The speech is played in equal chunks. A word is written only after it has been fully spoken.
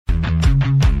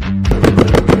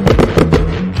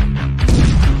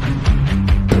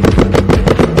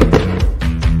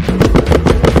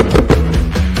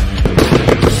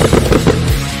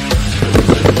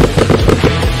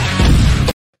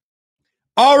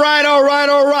All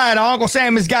right. Uncle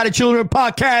Sammy's Got a Children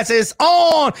podcast is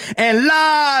on and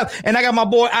live. And I got my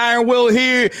boy Iron Will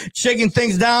here shaking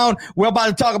things down. We're about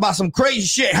to talk about some crazy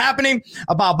shit happening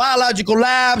about biological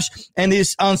labs and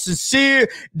this unsincere,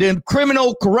 the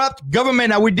criminal, corrupt government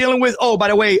that we're dealing with. Oh, by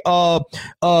the way,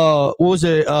 what was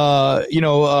it?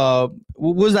 What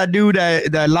was that dude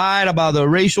that lied about the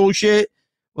racial shit?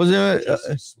 Was it?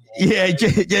 Yeah,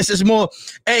 Jussie Smollett.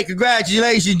 Hey,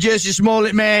 congratulations, Jussie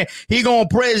Smollett, man. He going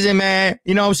to prison, man.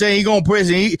 You know what I'm saying? He going to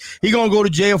prison. He going to go to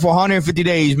jail for 150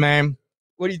 days, man.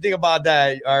 What do you think about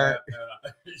that?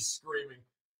 He's screaming,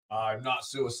 I'm not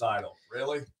suicidal.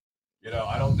 Really? You know,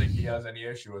 I don't think he has any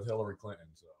issue with Hillary Clinton,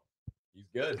 so he's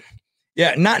good.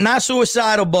 Yeah, not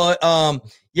suicidal, but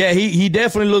yeah, he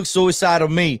definitely looks suicidal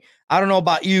to me. I don't know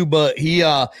about you, but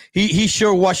he's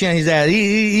sure washing his ass.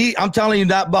 I'm telling you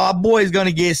that boy is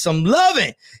gonna get some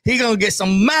loving. He gonna get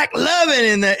some Mac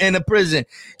loving in the prison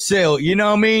cell. You know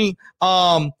what I mean?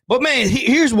 But man,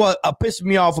 here's what pissed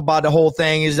me off about the whole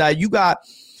thing is that you got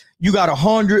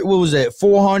 100. What was it?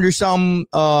 400 something.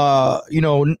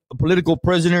 Political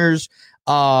prisoners.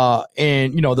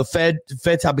 And the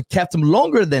feds have kept them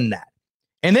longer than that.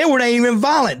 And they were not even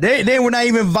violent. They were not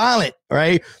even violent,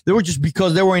 right? They were just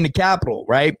because they were in the Capitol,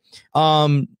 right?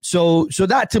 So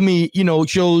that to me,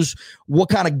 shows what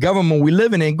kind of government we're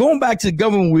living in. Going back to the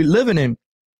government we're living in,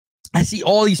 I see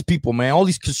all these people, man, all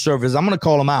these conservatives. I'm going to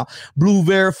call them out. Blue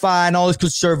Verify and all these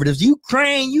conservatives.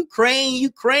 Ukraine.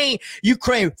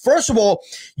 First of all,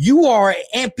 you are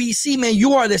an NPC, man.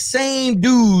 You are the same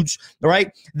dudes,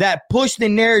 right, that push the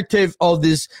narrative of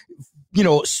this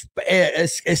a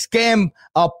scam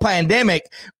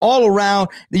pandemic all around.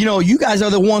 You guys are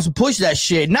the ones who push that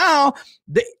shit. Now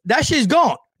that shit's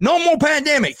gone. No more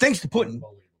pandemic. Thanks to Putin.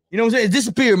 You know what I'm saying? It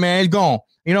disappeared, man. It's gone.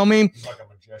 You know what I mean? He's like a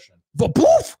magician. But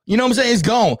poof, you know what I'm saying? It's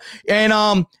gone. And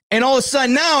all of a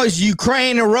sudden now it's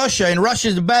Ukraine and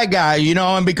Russia's the bad guy,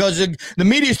 and because the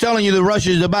media's telling you that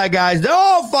Russia's the bad guys, they're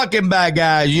all fucking bad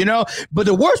guys, But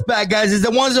the worst bad guys is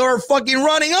the ones that are fucking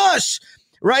running us.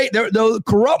 Right? The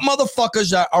corrupt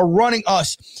motherfuckers are running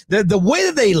us. The way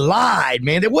that they lied,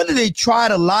 man, the way that they try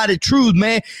to lie the truth,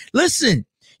 man. Listen,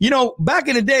 back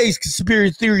in the days,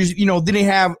 conspiracy theories, didn't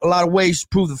have a lot of ways to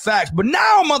prove the facts. But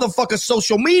now, motherfuckers,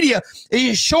 social media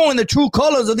is showing the true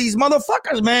colors of these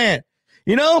motherfuckers, man.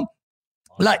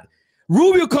 Like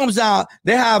Rubio comes out,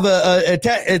 they have a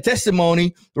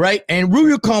testimony, right? And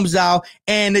Rubio comes out,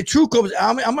 and the truth comes.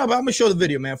 I'm gonna show the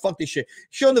video, man. Fuck this shit.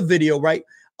 Show the video, right?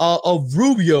 Of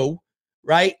Rubio,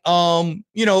 right?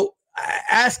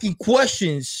 Asking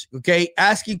questions, okay?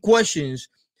 Asking questions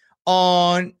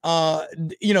on,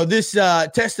 this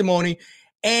testimony.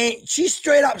 And she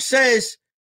straight up says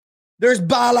there's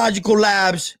biological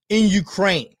labs in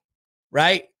Ukraine,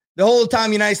 right? The whole time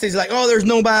the United States is like, oh, there's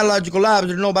no biological labs.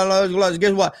 There's no biological labs.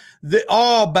 Guess what? There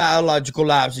are biological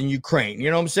labs in Ukraine. You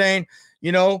know what I'm saying?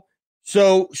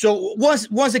 So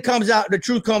once it comes out, the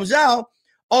truth comes out,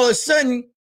 all of a sudden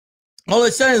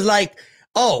it's like,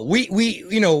 oh,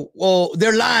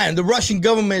 they're lying. The Russian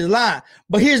government is lying.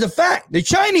 But here's the fact. The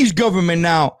Chinese government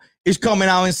now is coming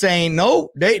out and saying, no,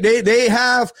 they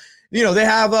have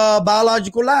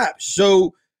biological labs.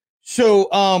 So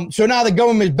now the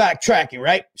government is backtracking,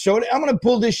 right? So I'm going to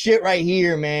pull this shit right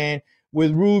here, man,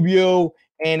 with Rubio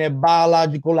and a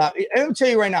biological lab. Let me tell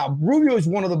you right now, Rubio is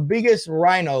one of the biggest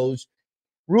rhinos.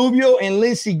 Rubio and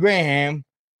Lindsey Graham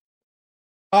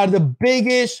are the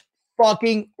biggest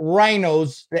fucking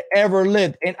rhinos that ever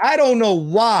lived. And I don't know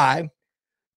why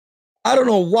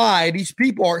these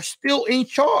people are still in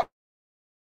charge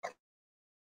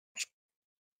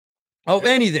of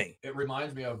anything. It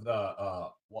reminds me of the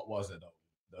what was it?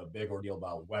 The big ordeal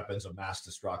about weapons of mass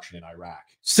destruction in Iraq.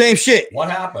 Same shit.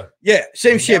 What happened? Yeah,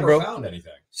 same shit, bro. Found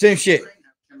anything? Same shit.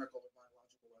 Chemical or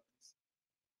biological weapons.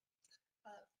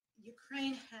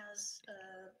 Ukraine has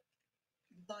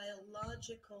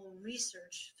biological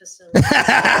research facility.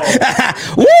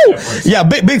 Woo! Yeah,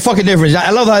 big fucking difference. I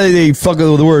love how they fuck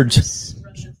with the words.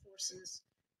 Russian forces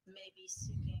may be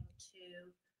seeking to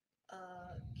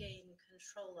gain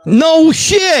control of. No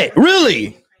shit, really.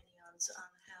 Ukrainians on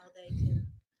how they can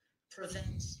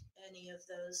prevent any of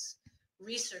those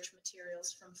research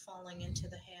materials from falling into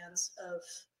the hands of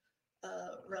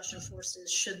Russian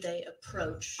forces should they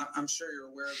approach. I'm sure you're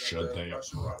aware that the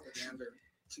Russian propaganda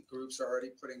groups are already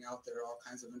putting out there all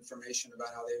kinds of information about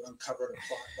how they've uncovered a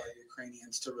plot by the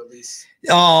Ukrainians to release.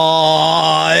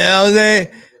 Oh, yeah,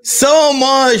 so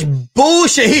much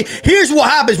bullshit. Here's what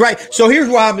happens, right? So here's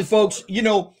what happens, folks.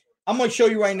 I'm gonna show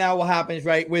you right now what happens,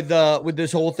 right, with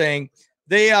this whole thing.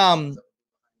 They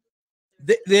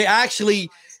actually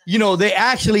you know, they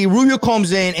actually, Rubio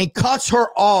comes in and cuts her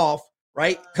off,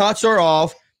 right? Cuts her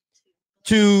off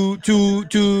to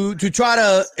try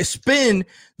to spin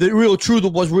the real truth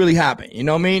of what's really happening. You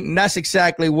know what I mean? And that's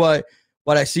exactly what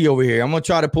I see over here. I'm gonna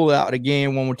try to pull it out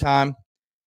again one more time.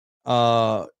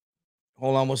 Hold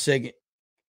on 1 second.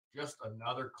 Just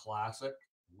another classic.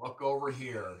 Look over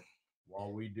here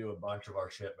while we do a bunch of our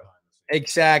shit behind the scenes.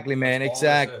 Exactly, man. That's all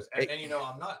Exactly. this is. And you know,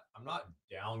 I'm not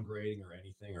downgrading or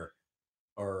anything or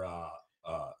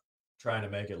trying to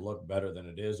make it look better than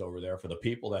it is over there for the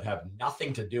people that have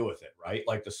nothing to do with it, right?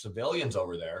 Like the civilians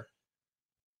over there,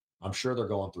 I'm sure they're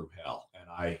going through hell, and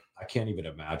I can't even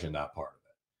imagine that part of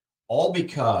it. All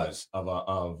because of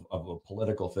a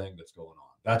political thing that's going on.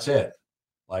 That's it.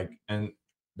 Like, and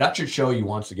that should show you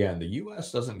once again, the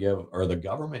U.S. doesn't give, or the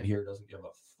government here doesn't give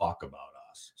a fuck about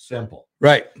us. Simple.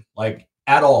 Right. Like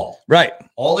at all. Right.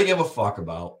 All they give a fuck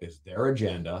about is their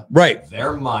agenda, right,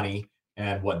 their money,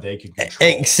 and what they can control.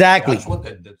 Exactly. That's what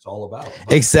that's all about.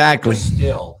 But exactly.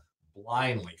 Still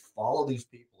blindly follow these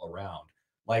people around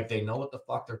like they know what the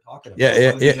fuck they're talking about.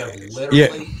 Yeah. We have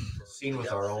literally seen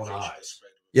with our own eyes.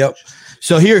 Yep.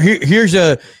 So here's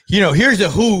a, you know, here's the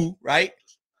WHO, right?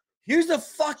 Here's the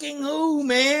fucking WHO,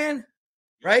 man.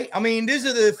 Right? I mean, these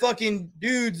are the fucking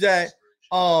dudes that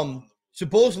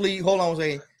supposedly, hold on a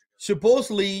second,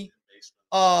 supposedly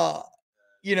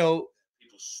you know,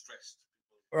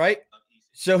 right?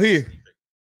 So here,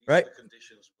 right?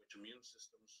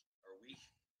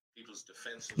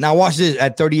 Now watch this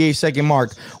at 38-second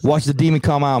mark. Watch the demon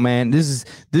come out, man. This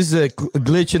is a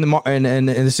glitch in the in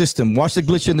the system. Watch the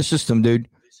glitch in the system, dude.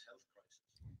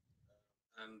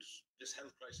 And this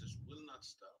health crisis will not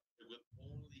stop. It will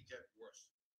only get worse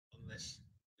unless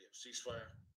we have ceasefire,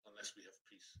 unless we have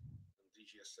peace. And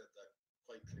DG has said that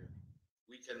quite clearly.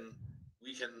 We can.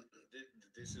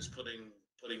 This is putting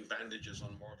bandages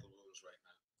on mortal wounds right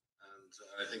now, and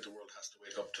I think the world has to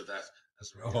wake up to that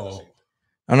as a reality.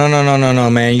 No,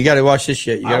 man. You got to watch this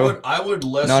shit. I would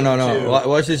listen. No.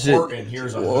 Watch this shit. And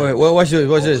here's a what's this?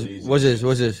 What's this?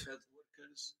 Health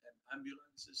workers and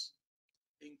ambulances,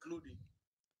 including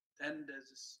 10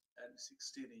 deaths and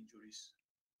 16 injuries.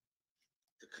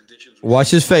 The conditions.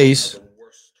 Watch his face. The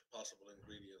worst possible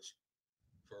ingredients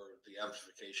for the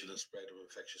amplification and spread of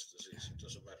infectious disease. It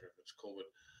doesn't matter if it's COVID,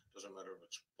 doesn't matter if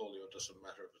it's polio, doesn't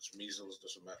matter if it's measles,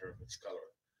 doesn't matter if it's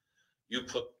cholera. You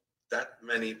put that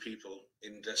many people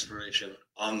in desperation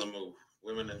on the move,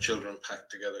 women and children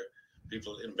packed together,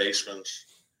 people in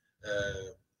basements,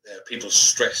 people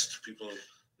stressed, people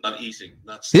not eating,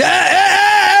 not sleeping.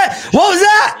 Yeah. What was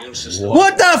that?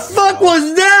 What the fuck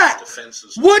was that?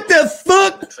 What the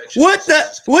fuck?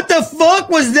 What the fuck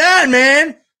was that,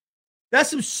 man? That's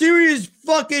some serious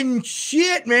fucking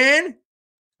shit, man.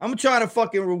 I'm trying to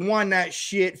fucking rewind that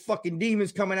shit. Fucking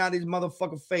demons coming out of his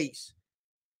motherfucking face.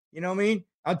 You know what I mean?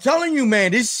 I'm telling you,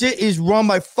 man, this shit is run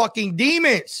by fucking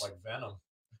demons. Like Venom.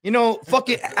 You know,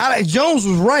 fucking Alex Jones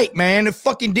was right, man. The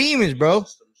fucking demons, bro.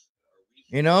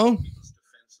 You know? People's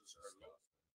defenses are low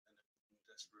and in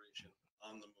desperation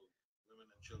on the move. Women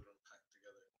and children packed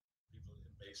together, people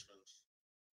in basements,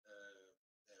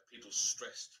 people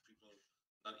stressed, people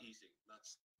not eating, not.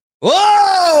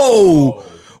 Whoa!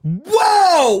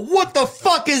 Whoa! What the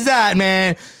fuck is that,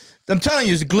 man? I'm telling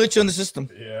you, it's a glitch on the system.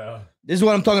 Yeah. This is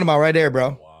what I'm talking about right there,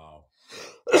 bro.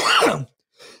 Wow.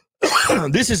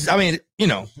 This is, I mean, you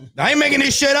know, I ain't making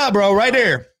this shit up, bro. Right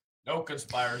there. No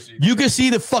conspiracy. You can see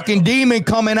the fucking demon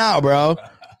coming out, bro.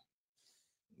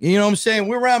 You know what I'm saying?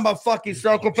 We're around by fucking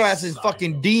psychopaths and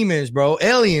fucking demons, bro.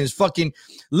 Aliens, fucking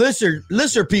lizard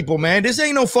people, man. This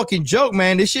ain't no fucking joke,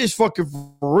 man. This shit is fucking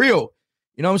for real.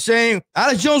 You know what I'm saying?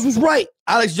 Alex Jones was right.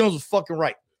 Alex Jones was fucking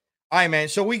right. All right, man.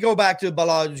 So we go back to the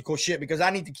biological shit because I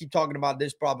need to keep talking about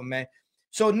this problem, man.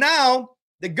 So now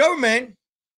the government,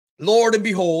 Lord and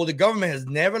behold, the government has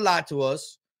never lied to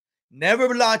us.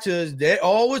 Never lied to us. They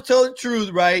always tell the truth,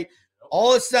 right?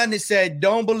 All of a sudden they said,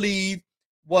 don't believe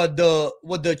what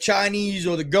the Chinese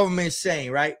or the government is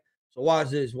saying, right? So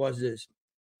watch this. Watch this.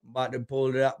 I'm about to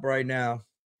pull it up right now. I'm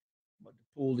about to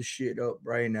pull the shit up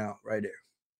right now, right there.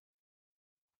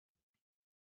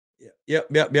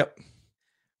 Yep.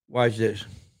 Watch this.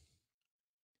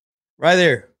 Right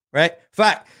there, right?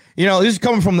 Fact, you know, this is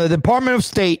coming from the Department of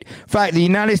State. Fact, the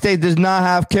United States does not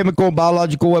have chemical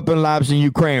biological weapon labs in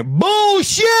Ukraine.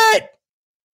 Bullshit!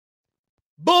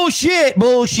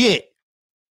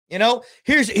 You know,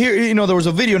 here, you know, there was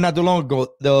a video not too long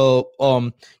ago.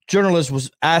 The journalist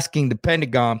was asking the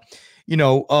Pentagon, you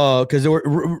know, because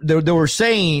they were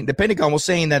saying, the Pentagon was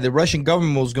saying that the Russian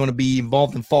government was going to be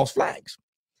involved in false flags.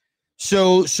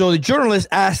 So the journalist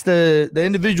asked the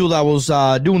individual that was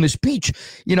doing the speech,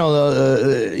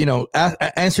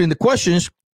 answering the questions,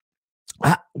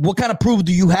 what kind of proof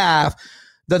do you have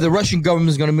that the Russian government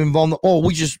is going to be involved? Oh,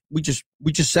 we just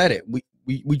said it.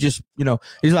 We just,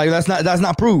 he's like, that's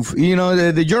not proof.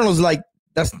 The journalist is like,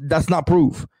 that's not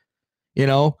proof.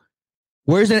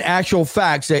 Where's the actual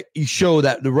facts that you show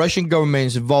that the Russian government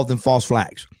is involved in false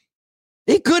flags?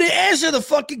 He couldn't answer the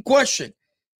fucking question.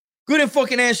 Couldn't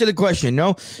fucking answer the question,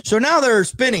 no? So now they're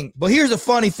spinning. But here's a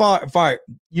funny fire.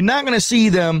 You're not going to see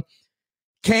them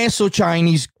cancel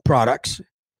Chinese products.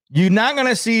 You're not going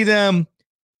to see them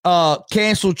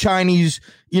cancel Chinese,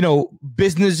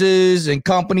 businesses and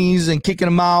companies and kicking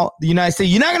them out the United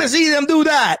States. You're not going to see them do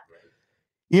that.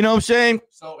 You know what I'm saying?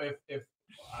 So if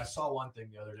I saw one thing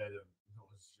the other day that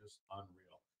was just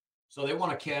unreal. So they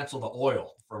want to cancel the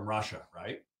oil from Russia,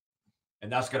 right?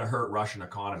 And that's going to hurt Russian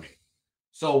economy.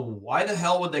 So why the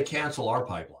hell would they cancel our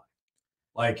pipeline?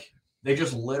 Like, they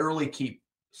just literally keep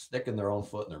sticking their own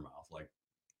foot in their mouth, like,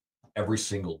 every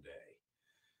single day.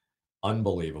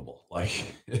 Unbelievable.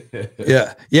 Like,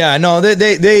 yeah, no, they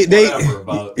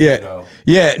about,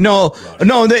 no,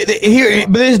 they here,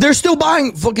 but they're still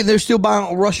buying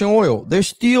Russian oil. They're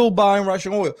still buying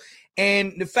Russian oil,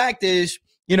 and the fact is,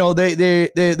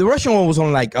 the Russian oil was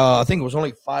only like I think it was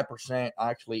only 5%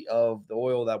 actually of the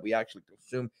oil that we actually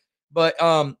consume, but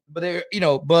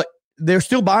they're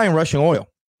still buying Russian oil.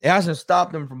 It hasn't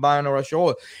stopped them from buying the Russian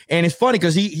oil, and it's funny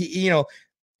because they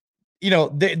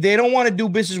don't want to do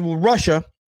business with Russia,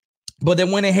 but they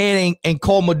went ahead and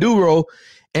called Maduro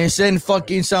and sent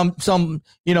fucking these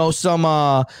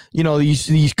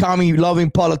commie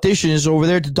loving politicians over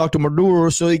there to talk to Maduro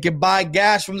so they can buy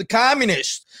gas from the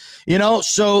communists.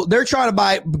 So they're trying to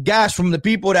buy gas from the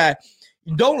people that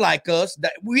don't like us.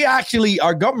 That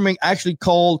our government actually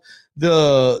called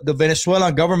the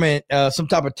Venezuelan government some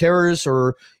type of terrorist,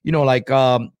 or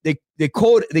they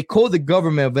called the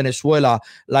government of Venezuela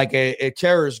like a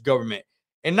terrorist government,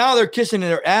 and now they're kissing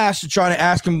their ass and trying to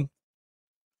ask them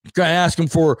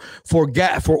for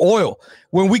gas, for oil,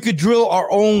 when we could drill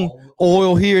our own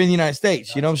oil here in the United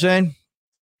States. You know what I'm saying?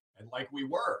 And like we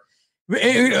were.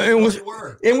 It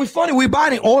was funny. We're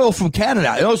buying oil from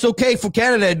Canada. It's okay for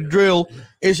Canada to drill.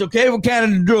 It's okay for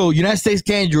Canada to drill. United States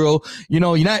can't drill.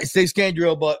 United States can't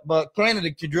drill, but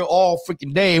Canada can drill all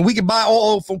freaking day, and we can buy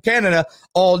oil from Canada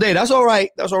all day. That's all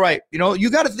right. That's all right. You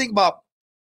got to think about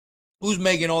who's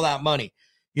making all that money.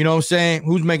 You know what I'm saying?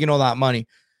 Who's making all that money?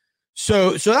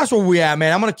 So that's where we at,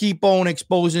 man. I'm gonna keep on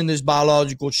exposing this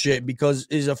biological shit because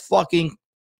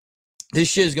this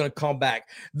shit is going to come back.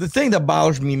 The thing that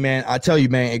bothers me, man, I tell you,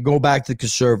 man, it go back to the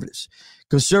conservatives.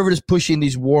 Conservatives pushing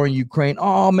these war in Ukraine.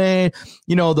 Oh, man,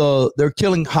 they're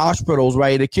killing hospitals,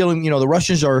 right? They're killing, the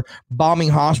Russians are bombing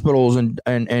hospitals and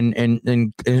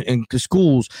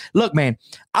schools. Look, man,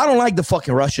 I don't like the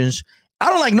fucking Russians.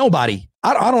 I don't like nobody.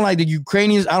 I don't like the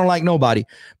Ukrainians. I don't like nobody.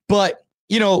 But,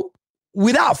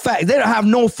 without fact, they don't have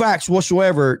no facts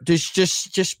whatsoever.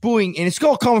 Just spewing, and it's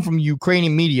all coming from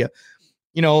Ukrainian media.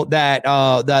 That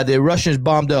the Russians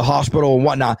bombed the hospital and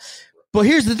whatnot. But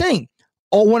here's the thing.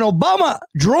 When Obama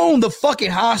droned the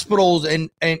fucking hospitals and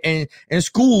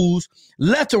schools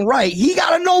left and right, he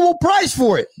got a Nobel Prize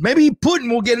for it. Maybe Putin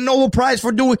will get a Nobel Prize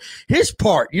for doing his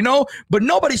part, But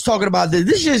nobody's talking about this.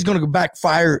 This shit is going to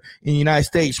backfire in the United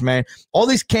States, man. All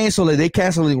these they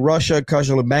canceling Russia,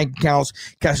 canceling bank accounts,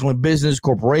 canceling business,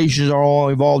 corporations are all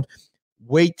involved.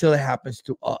 Wait till it happens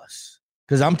to us.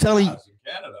 Because I'm telling you.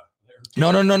 Canada. No.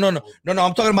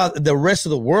 I'm talking about the rest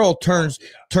of the world turns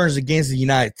against the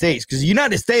United States, because the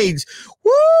United States,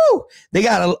 woo, they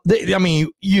got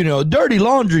dirty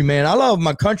laundry, man. I love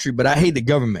my country, but I hate the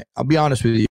government. I'll be honest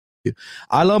with you.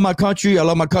 I love my country. I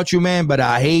love my countrymen, but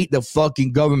I hate the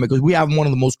fucking government because we have one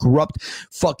of the most corrupt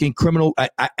fucking criminal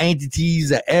entities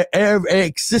that ever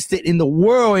existed in the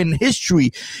world in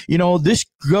history. This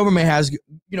government has,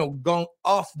 gone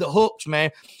off the hooks, man.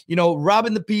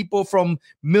 Robbing the people from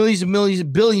millions and millions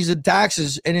and billions of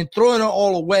taxes and then throwing it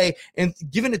all away and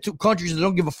giving it to countries that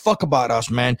don't give a fuck about us,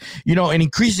 man. And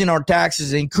increasing our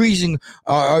taxes, increasing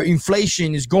our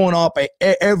inflation is going up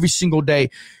every single day.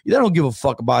 They don't give a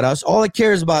fuck about us. All they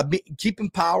care is about keeping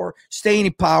power, staying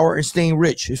in power, and staying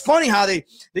rich. It's funny how they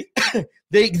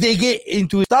get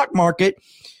into the stock market.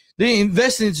 They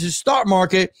invest into the stock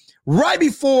market right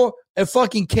before a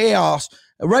fucking chaos,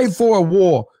 right before a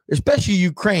war, especially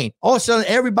Ukraine. All of a sudden,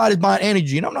 everybody's buying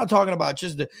energy. And I'm not talking about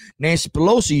just the Nancy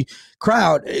Pelosi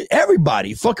crowd.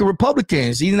 Everybody, fucking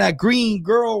Republicans, even that green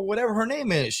girl, whatever her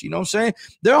name is, you know what I'm saying?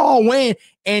 They all went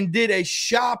and did a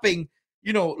shopping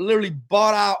literally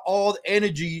bought out all the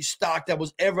energy stock that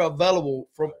was ever available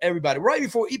from everybody. Right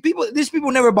before these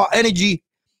people never bought energy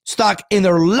stock in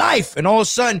their life. And all of a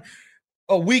sudden,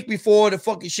 a week before the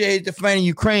fucking shit hit the fan in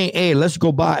Ukraine, hey, let's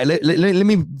go buy. Let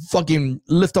me fucking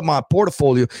lift up my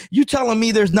portfolio. You telling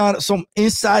me there's not some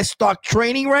inside stock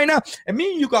trading right now? And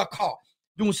me and you got caught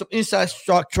doing some inside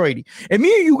stock trading. And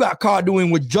me and you got caught doing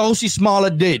what Josie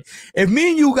Smollett did. If me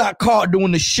and you got caught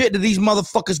doing the shit that these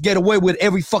motherfuckers get away with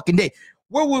every fucking day,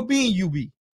 where would me and you be?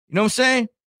 You know what I'm saying?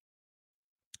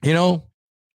 You know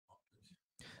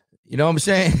what I'm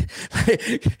saying?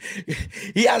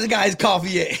 He hasn't got his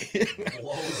coffee yet.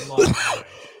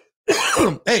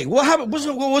 Hey, what happened? What's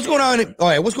going on? All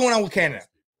right, what's going on with Canada?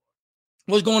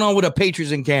 What's going on with the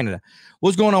Patriots in Canada?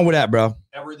 What's going on with that, bro?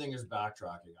 Everything is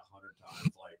backtracking 100 times.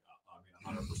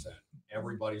 100%.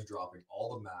 Everybody's dropping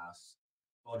all the masks.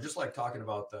 Well, just like talking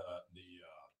about the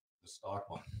stock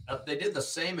market. They did the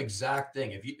same exact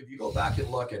thing. If you go back and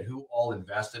look at who all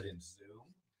invested in Zoom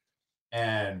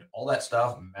and all that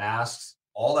stuff, masks,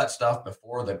 all that stuff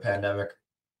before the pandemic,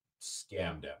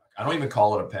 scamdemic. I don't even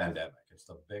call it a pandemic. It's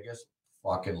the biggest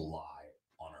fucking lie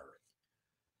on earth.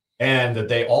 And that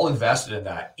they all invested in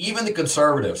that. Even the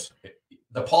conservatives,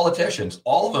 the politicians,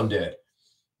 all of them did.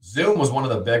 Zoom was one of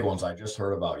the big ones I just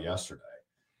heard about yesterday.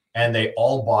 And they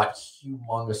all bought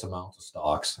humongous amounts of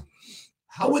stocks.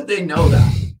 How would they know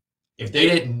that if they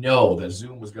didn't know that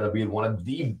Zoom was going to be one of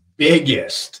the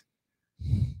biggest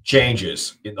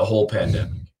changes in the whole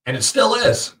pandemic? And it still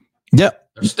is. Yep.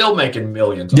 They're still making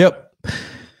millions. Yep.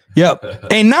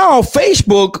 And now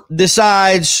Facebook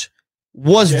decides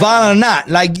what's violent or not.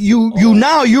 Like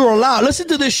you're allowed. Listen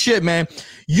to this shit, man.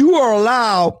 You are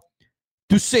allowed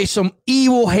to say some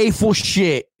evil, hateful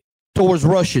shit towards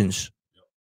Russians.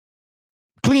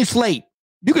 Clean slate.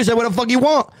 You can say what the fuck you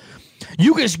want.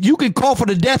 You can call for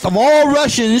the death of all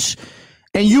Russians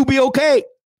and you be okay.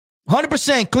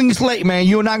 100% clean slate, man.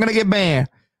 You're not going to get banned.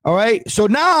 All right. So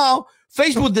now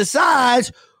Facebook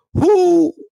decides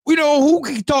who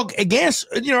can talk against,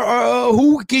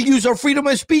 who can use our freedom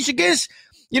of speech against,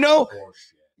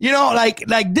 like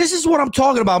this is what I'm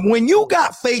talking about. When you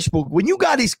got Facebook, when you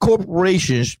got these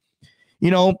corporations,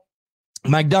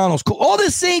 McDonald's, all the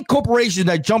same corporations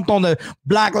that jumped on the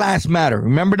Black Lives Matter.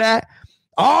 Remember that?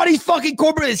 All these fucking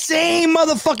same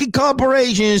motherfucking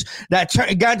corporations that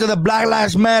got to the Black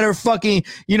Lives Matter fucking,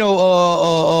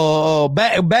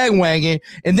 bandwagon,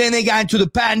 and then they got into the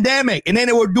pandemic, and then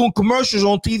they were doing commercials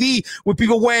on TV with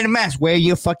people wearing a mask. Wear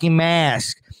your fucking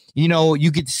mask.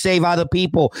 You get to save other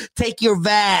people. Take your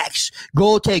vax.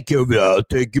 Go take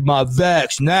my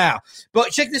vax now.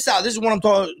 But check this out. This is what I'm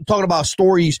talking about.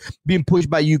 Stories being pushed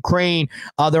by Ukraine.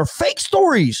 They're fake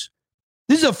stories.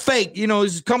 This is a fake,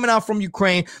 this is coming out from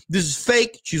Ukraine. This is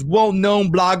fake. She's a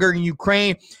well-known blogger in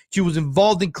Ukraine. She was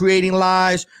involved in creating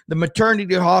lies. The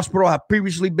maternity hospital had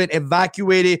previously been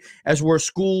evacuated, as were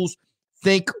schools.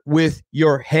 Think with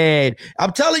your head.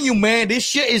 I'm telling you, man, this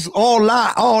shit is all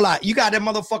lie. You got that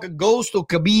motherfucker Ghost or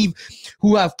Khabib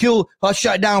who have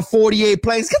shot down 48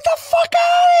 planes. Get the fuck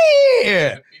out of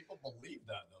here. People believe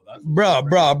that, though.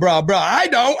 Bro. I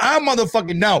don't. I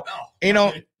motherfucking know.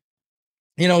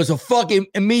 It's a fucking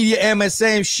media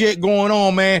MSM shit going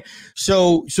on, man.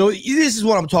 So this is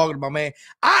what I'm talking about, man.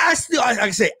 I still, like I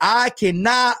say, I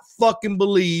cannot fucking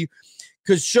believe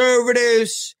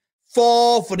conservatives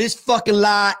fall for this fucking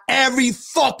lie every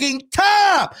fucking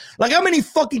time. Like, how many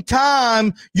fucking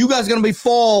time you guys gonna be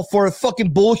fall for a fucking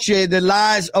bullshit, the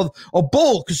lies of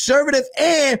both conservative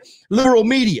and liberal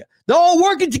media? They're all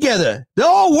working together. They're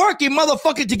all working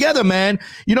motherfucking together, man.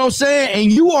 You know what I'm saying?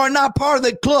 And you are not part of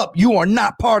the club. You are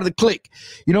not part of the clique.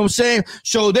 You know what I'm saying?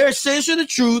 So they're censoring the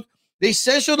truth. They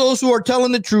censor those who are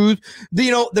telling the truth.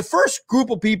 The first group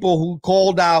of people who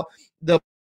called out the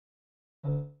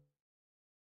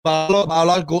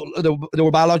biological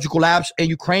labs in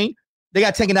Ukraine, they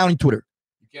got taken down on Twitter.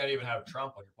 You can't even have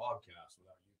Trump on your podcast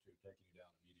without YouTube taking you down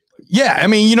immediately. Yeah, I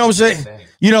mean, you know what I'm saying?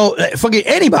 Forget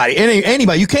anybody.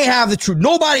 You can't have the truth.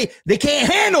 Nobody, they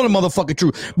can't handle the motherfucking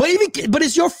truth. But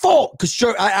it's your fault. Because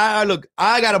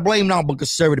I gotta blame now but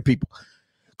conservative people.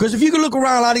 Because if you can look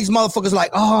around, a lot of these motherfuckers like,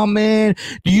 oh man,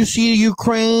 do you see the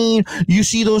Ukraine? Do you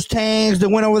see those tanks that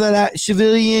went over that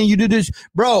civilian? You did this,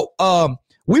 bro.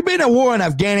 We've been at war in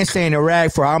Afghanistan and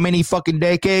Iraq for how many fucking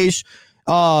decades?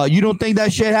 You don't think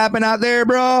that shit happened out there,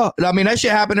 bro? I mean, that shit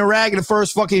happened in Iraq in the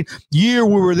first fucking year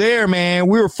we were there, man.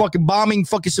 We were fucking bombing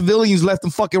fucking civilians left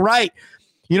and fucking right.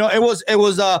 It was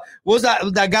what was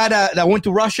that guy that went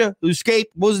to Russia who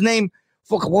escaped? What was his name?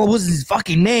 What was his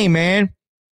fucking name, man?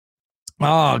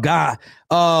 Oh God.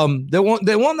 The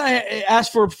one that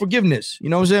asked for forgiveness. You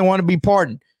know what I'm saying? Want to be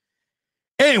pardoned.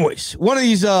 Anyways, one of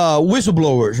these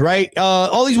whistleblowers, right?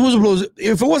 All these whistleblowers,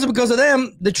 if it wasn't because of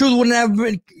them, the truth wouldn't have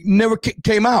never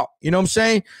came out. You know what I'm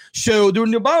saying? So during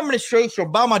the Obama administration,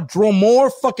 Obama drew more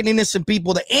fucking innocent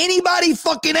people than anybody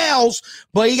fucking else,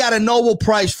 but he got a Nobel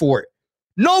Prize for it.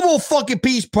 Nobel fucking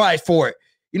Peace Prize for it.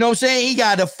 You know what I'm saying? He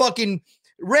got a fucking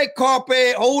red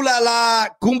carpet, oh la la,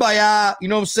 kumbaya, you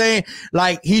know what I'm saying?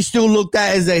 Like, he still looked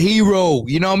at as a hero,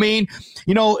 you know what I mean?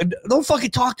 You know, don't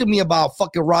fucking talk to me about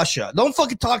fucking Russia. Don't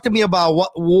fucking talk to me about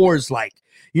what war is like.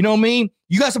 You know what I mean?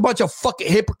 You guys a bunch of fucking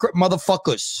hypocrite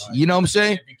motherfuckers. Right. You know what I'm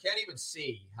saying? If you can't even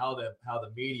see how the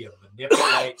media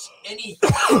manipulates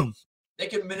anything. They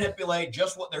can manipulate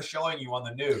just what they're showing you on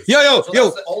the news. Yo. That's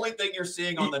the only thing you're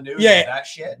seeing on the news is that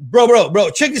shit. Bro,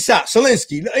 check this out.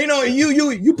 Zelensky. You know,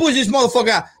 you push this motherfucker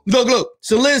out. Look.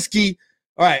 Zelensky.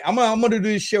 All right, I'm gonna do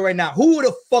this shit right now. Who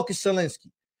the fuck is Zelensky?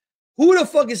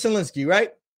 Right?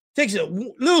 Takes a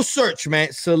little search, man.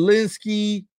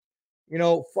 Zelensky, you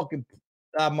know, fucking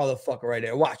that motherfucker right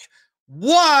there. Watch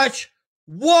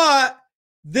what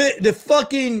the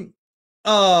fucking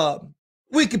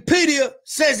Wikipedia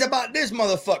says about this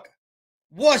motherfucker.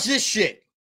 Watch this shit,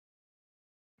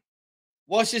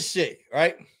 right? He's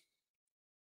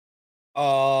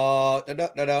a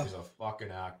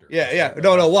fucking actor. Yeah.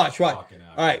 No, watch. All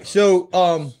right, so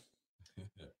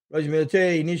Russian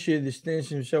military initiated the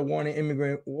extension of self-warning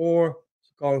immigrant war,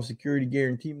 calling security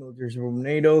guarantee military from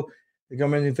NATO. The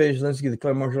government in phase Zelensky, the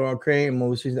climate martial law Ukraine, and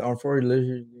mobilization the armed forces,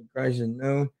 the crisis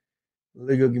known.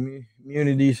 Legal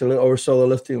community, so oversaw the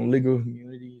lifting of legal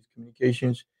community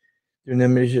communications during the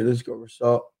administration. Let's go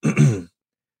oversaw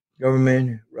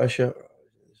government, Russia.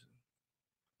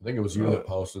 I think it was you that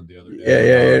posted the other day.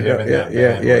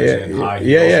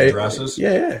 Yeah. Dresses.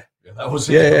 Yeah. That was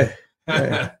him.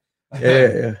 Yeah.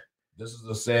 This is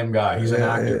the same guy. He's an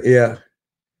actor. Yeah.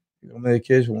 Many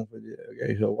kids won't forget.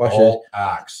 Okay, so watch all this.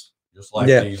 Acts, just like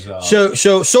these.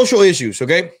 So social issues.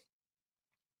 Okay.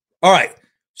 All right.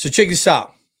 So check this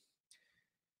out.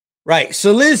 Right.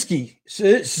 Zelensky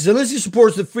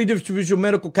supports the free distribution of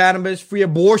medical cannabis, free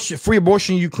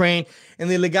abortion in Ukraine, and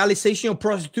the legalization of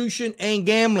prostitution and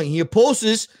gambling. He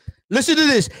opposes, listen to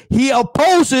this, he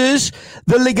opposes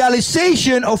the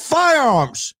legalization of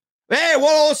firearms. Hey, well,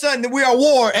 all of a sudden we are at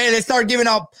war, and they start giving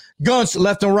out guns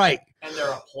left and right. And they're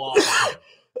applauding.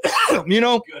 You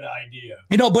know? Good idea.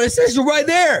 You know, but it says it right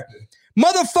there.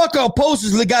 Motherfucker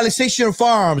opposes legalization of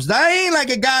firearms. That ain't like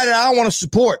a guy that I want to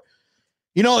support.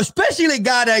 You know, especially the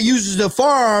guy that uses the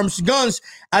firearms, guns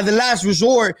at the last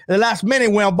resort, the last minute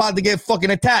when I'm about to get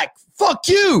fucking attacked. Fuck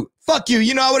you.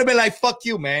 You know, I would have been like, fuck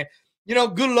you, man. You know,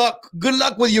 good luck. Good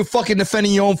luck with your fucking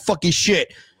defending your own fucking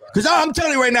shit. Because I'm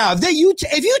telling you right now, if you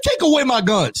take away my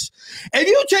guns,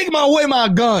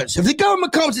 if the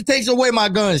government comes and takes away my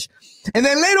guns, and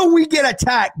then later we get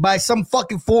attacked by some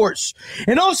fucking force,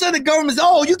 and all of a sudden the government's,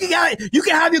 you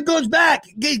can have your guns back.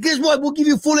 Guess what? We'll give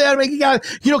you full air. Can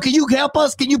you help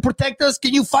us? Can you protect us?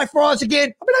 Can you fight for us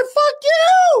again? I'll be like,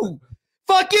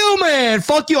 fuck you, man.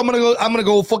 Fuck you. I'm gonna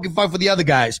go fucking fight for the other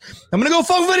guys. I'm gonna go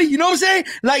fuck for it. You know what I'm saying?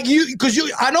 Like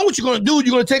I know what you're gonna do.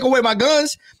 You're gonna take away my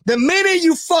guns. The minute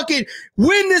you fucking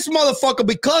win this motherfucker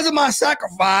because of my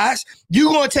sacrifice,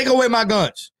 you're gonna take away my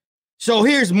guns. So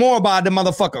here's more about the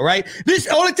motherfucker, right? This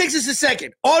all it takes is a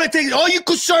second. All you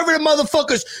conservative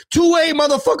motherfuckers, 2A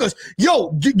motherfuckers,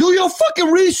 yo, do your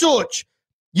fucking research.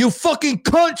 You fucking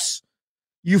cunts.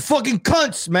 You fucking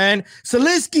cunts, man.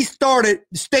 Zelensky started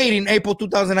stating April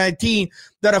 2019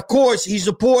 that, of course, he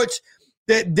supports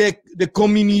the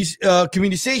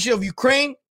communization of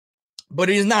Ukraine, but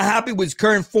he is not happy with his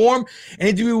current form. And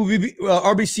interview with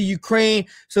RBC Ukraine,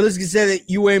 Zelensky said that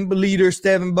UN leader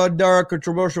Stepan Bandera,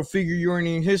 controversial figure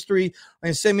Ukrainian history, in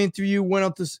the same interview went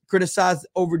on to criticize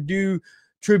overdue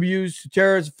tributes to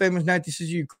terrorists, famous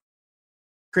 1960s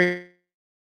Ukraine.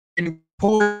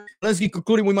 Zelensky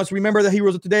concluding, we must remember the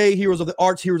heroes of today, heroes of the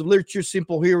arts, heroes of literature,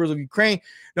 simple heroes of Ukraine.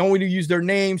 Don't we to use their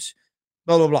names,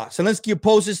 blah, blah, blah. Zelensky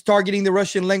opposes targeting the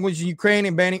Russian language in Ukraine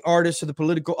and banning artists of the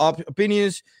political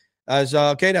opinions. As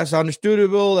that's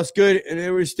understandable. That's good. And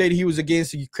it stated he was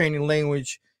against the Ukrainian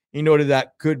language. He noted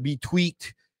that could be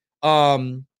tweaked. He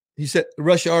said the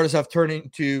Russian artists have turned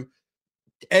into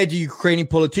edgy Ukrainian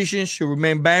politicians should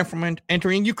remain banned from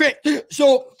entering Ukraine.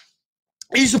 So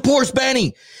he supports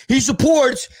banning. He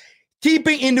supports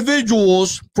keeping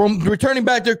individuals from returning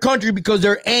back to their country because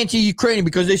they're anti-Ukrainian,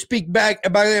 because they speak back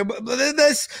about it.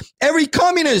 That's every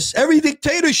communist, every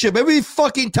dictatorship, every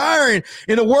fucking tyrant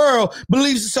in the world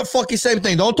believes it's the fucking same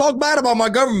thing. Don't talk bad about my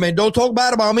government. Don't talk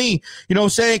bad about me. You know what I'm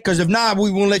saying? Because if not,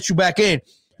 we won't let you back in.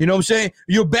 You know what I'm saying?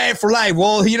 You're banned for life.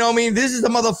 Well, you know what I mean? This is the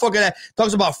motherfucker that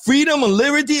talks about freedom and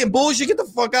liberty and bullshit. Get the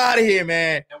fuck out of here,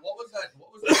 man. And what was that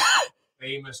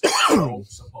famous quote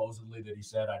supposedly that he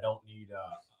said? I don't need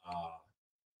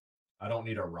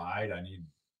a ride. I need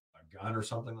a gun or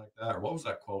something like that. Or what was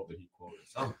that quote that he quoted?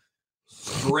 Some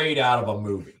straight out of a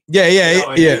movie. Yeah,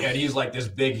 and he's like this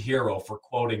big hero for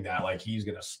quoting that, like he's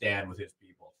gonna stand with his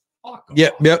people. Fuck him.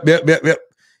 Yep.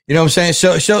 You know what I'm saying?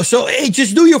 So hey,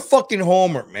 just do your fucking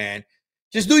homework, man.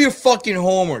 Just do your fucking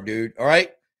homework, dude. All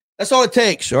right. That's all it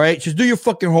takes. All right. Just do your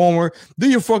fucking homework. Do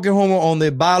your fucking homework on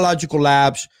the biological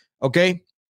labs. Okay.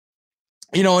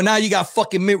 You know, and now you got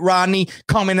fucking Mitt Romney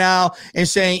coming out and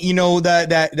saying, you know,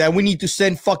 that we need to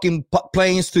send fucking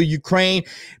planes to Ukraine.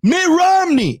 Mitt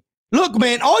Romney. Look,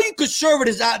 man, all you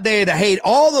conservatives out there that hate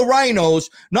all the rhinos,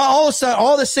 not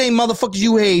all the same motherfuckers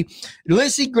you hate,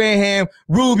 Lindsey Graham,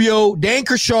 Rubio, Dan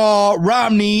Kershaw,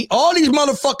 Romney, all these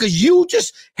motherfuckers, you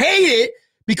just hate it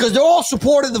because they're all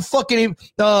supported the fucking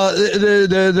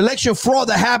the election fraud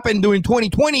that happened during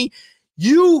 2020.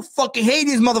 You fucking hate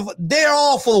these motherfuckers. They're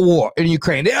all for the war in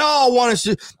Ukraine. They all want us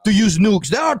to use nukes.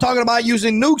 They are talking about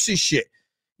using nukes and shit.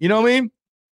 You know what I mean?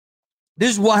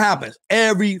 This is what happens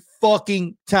every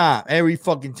fucking time. You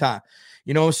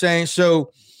know what I'm saying?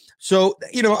 So,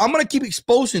 you know, I'm going to keep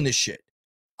exposing this shit.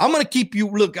 I'm going to keep you,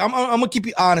 look, I'm going to keep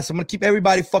you honest. I'm going to keep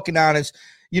everybody fucking honest.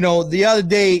 You know, the other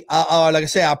day, like I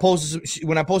said,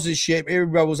 when I posted this shit,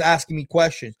 everybody was asking me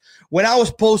questions. When I was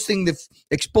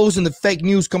exposing the fake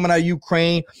news coming out of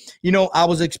Ukraine, you know, I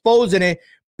was exposing it.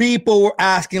 People were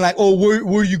asking like, oh,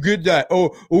 where do you get that?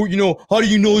 Oh, you know, how do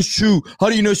you know it's true? How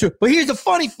do you know it's true? But here's the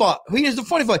funny part.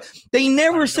 They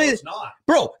never say it.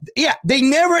 Bro, yeah, they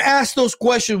never ask those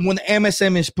questions when the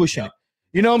MSM is pushing it.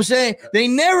 You know what I'm saying? They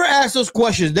never ask those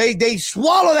questions. They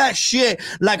swallow that shit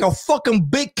like a fucking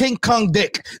big King Kong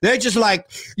dick. They're just like,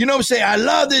 you know what I'm saying? I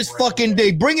love this fucking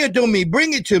dick. Bring it to me.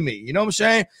 You know what I'm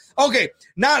saying? Okay,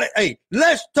 now, hey,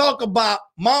 let's talk about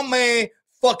my man,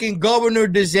 fucking Governor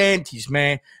DeSantis,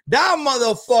 man. That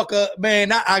motherfucker,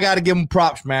 man, I got to give him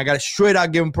props, man. I got to straight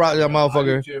out give him props to that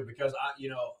motherfucker. I do too, because I've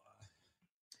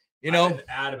been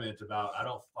adamant about I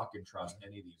don't fucking trust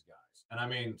any of these guys. And I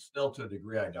mean, still to a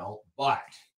degree I don't, but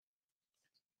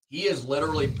he is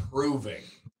literally proving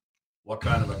what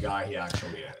kind of a guy he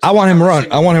actually is. I want him to run.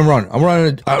 I want him to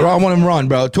run,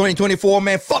 bro. 2024,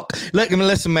 man. Fuck.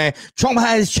 Listen, man. Trump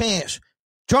had his chance.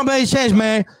 Man. I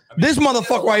mean, this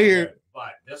motherfucker right here.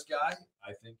 But this guy,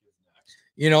 I think, is next.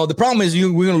 You know, the problem is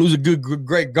we're gonna lose a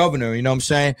great governor. You know what I'm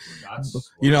saying? That's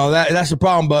the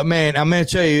problem. But man, I'm gonna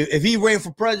tell you, if he ran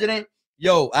for president,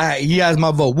 he has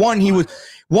my vote. He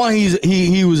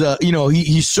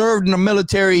served in the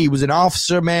military. He was an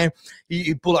officer, man.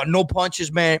 He pulled out no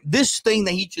punches, man. This thing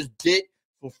that he just did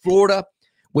for Florida,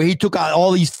 where he took out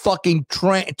all these fucking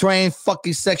trans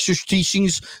fucking sexual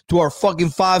teachings to our fucking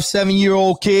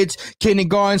 5-7-year-old kids,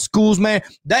 kindergarten schools, man.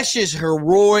 That shit's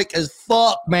heroic as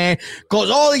fuck, man.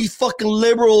 Because all these fucking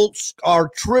liberals are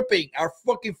tripping, are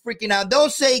fucking freaking out.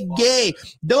 Don't say gay.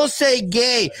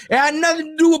 It had nothing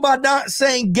to do about not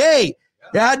saying gay.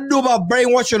 It had to do about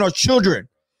brainwashing our children.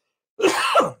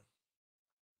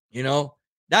 You know,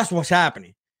 that's what's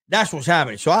happening.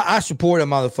 So I support that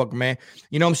motherfucker, man.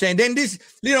 You know what I'm saying? Then this,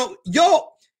 you know,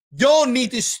 y'all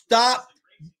need to stop.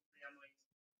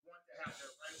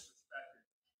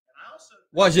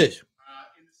 What's this? In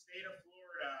the state of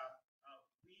Florida,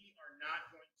 we are not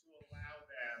going to allow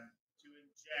them to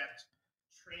inject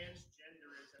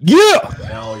transgenderism. Yeah.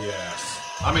 Hell yes.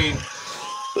 I mean,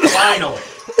 finally,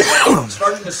 I'm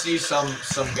starting to see some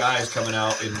guys coming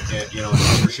out in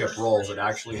leadership roles that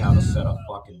actually have a set of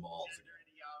fucking balls.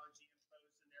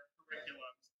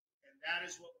 That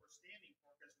is what we're standing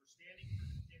for, because we're standing for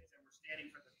the kids and we're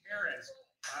standing for the parents.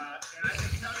 And I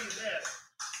can tell you this,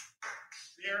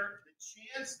 the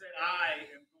chance that I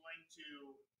am going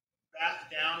to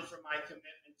back down from my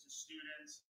commitment to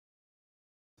students,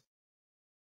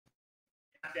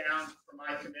 back down from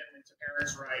my commitment to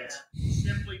parents' rights,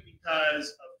 simply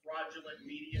because of fraudulent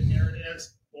media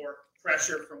narratives or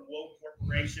pressure from woke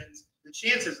corporations, the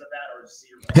chances of that are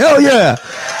zero. Hell yeah.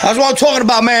 That's what I'm talking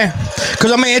about, man.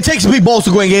 Because, I mean, it takes big balls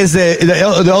to go against the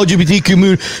LGBT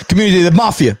community, the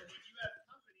mafia. When you have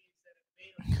companies that have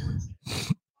made a fortune of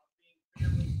being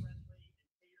family-friendly and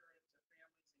catering to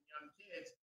families and young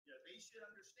kids, they should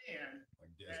understand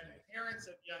that parents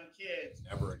of young kids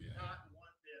Never again. do not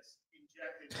want this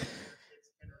injected into their kids.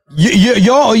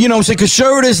 Y'all, you know what I'm saying?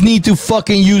 Conservatives need to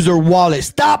fucking use their wallet.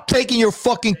 Stop taking your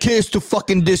fucking kids to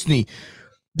fucking Disney.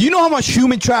 Do you know how much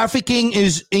human trafficking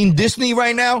is in Disney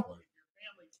right now?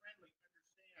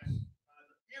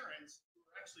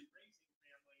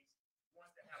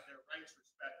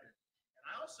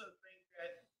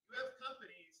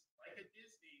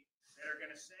 that are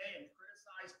going to say and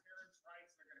criticize parents'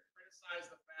 rights. They're going to criticize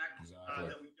the fact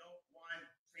that we don't want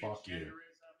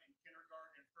transgenderism in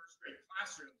kindergarten and first grade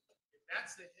classroom. If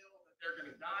that's the hill that they're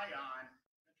going to die on, then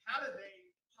how do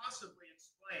they possibly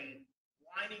explain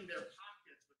lining their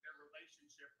pockets with their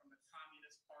relationship from the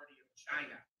Communist Party of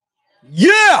China?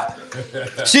 Yeah.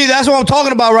 See, that's what I'm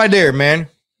talking about right there, man.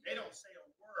 They don't say a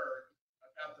word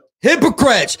about the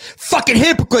Hypocrites. Fucking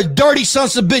hypocrites. Dirty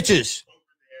sons of bitches.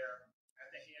 over there at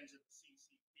the hands of the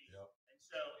CCP. And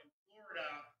so in Florida,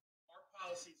 our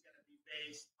policy is going to be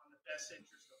based on the best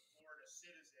interest of Florida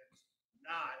citizens,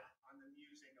 not on the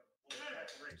musing of political.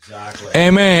 Exactly.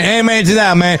 Amen. Amen to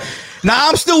that, man. Now,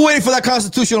 I'm still waiting for that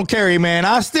constitutional carry, man.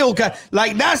 I still got,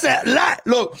 like, that's that.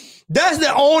 Look, that's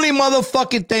the only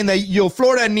motherfucking thing that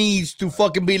Florida needs to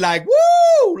fucking be like,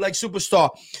 woo, like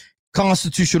superstar.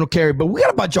 Constitutional carry. But we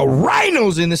got a bunch of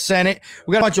rhinos in the Senate.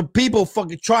 We got a bunch of people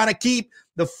fucking trying to keep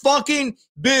the fucking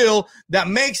bill that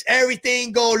makes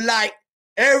everything go light,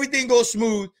 everything go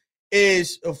smooth,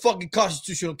 is a fucking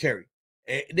constitutional carry.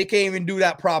 They can't even do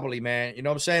that properly, man. You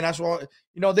know what I'm saying? That's why,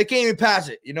 they can't even pass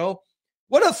it,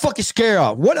 What the fuck is scared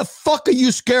of? What the fuck are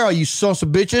you scared of, you sons of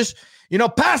bitches?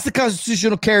 Pass the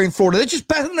constitutional carry in Florida. They just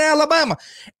passed it in Alabama.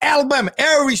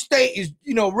 Every state is,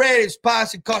 red is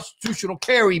passing constitutional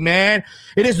carry, man.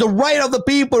 It is the right of the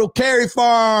people to carry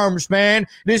firearms, man.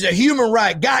 It is a human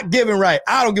right, God-given right.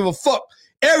 I don't give a fuck.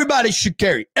 Everybody should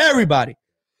carry. Everybody.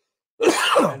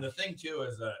 And the thing, too,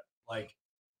 is that, like,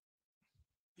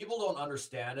 people don't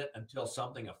understand it until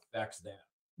something affects them.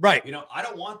 Right. I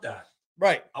don't want that.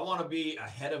 Right. I want to be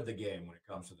ahead of the game when it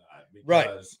comes to that. Because, right.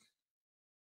 Like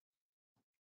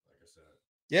I said,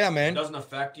 yeah, man. It doesn't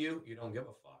affect you. You don't give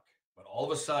a fuck. But all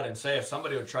of a sudden, say if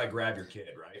somebody would try to grab your kid,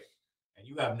 right? And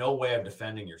you have no way of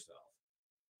defending yourself.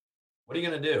 What are you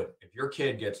going to do? If your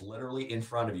kid gets literally in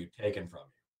front of you, taken from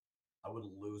you, I would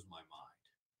lose my mind.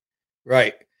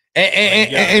 Right.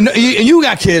 And you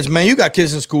got kids, man. You got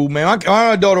kids in school, man.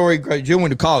 My daughter already graduated,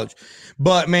 went to college.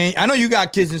 But, man, I know you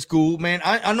got kids in school, man.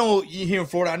 I know you're here in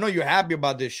Florida. I know you're happy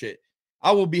about this shit.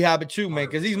 I will be happy too, man,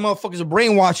 because these motherfuckers are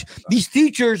brainwashed. These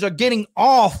teachers are getting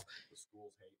off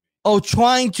of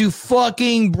trying to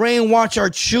fucking brainwash our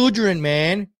children,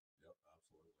 man.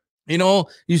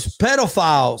 These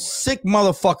pedophiles, sick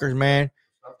motherfuckers, man.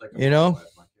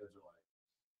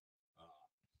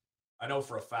 I know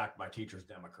for a fact my teacher's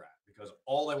Democrat because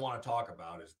all they want to talk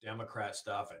about is Democrat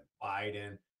stuff and Biden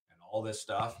and all this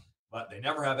stuff, but they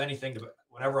never have anything to,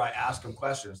 whenever I ask them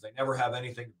questions, they never have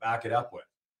anything to back it up with.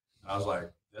 And I was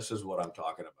like, this is what I'm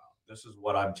talking about. This is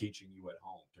what I'm teaching you at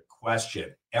home, to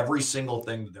question every single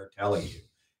thing that they're telling you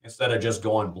instead of just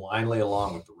going blindly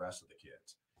along with the rest of the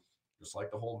kids. Just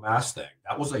like the whole mask thing.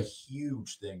 That was a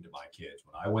huge thing to my kids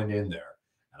when I went in there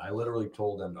and I literally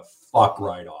told them to fuck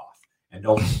right off. And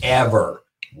don't ever,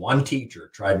 one teacher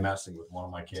tried messing with one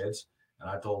of my kids, and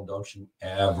I told him, don't you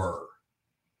ever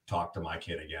talk to my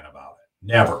kid again about it.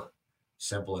 Never.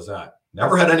 Simple as that.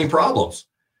 Never had any problems.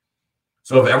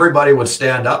 So if everybody would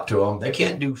stand up to them, they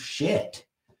can't do shit.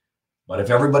 But if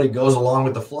everybody goes along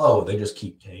with the flow, they just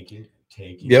keep taking.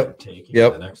 Yep.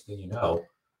 The next thing you know,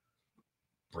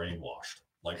 brainwashed.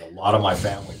 Like a lot of my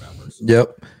family members.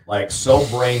 Yep. Like so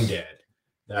brain dead.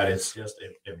 That it's just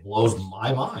it blows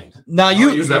my mind. Now I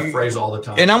use that phrase all the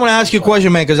time. And I'm going to ask you a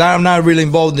question, man, because I'm not really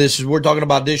involved in this. We're talking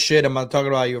about this shit. I'm not talking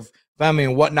about your family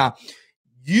and whatnot.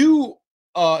 You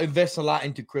invest a lot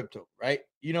into crypto, right?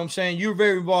 You know what I'm saying? You're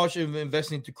very involved in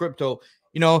investing into crypto.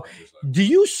 Do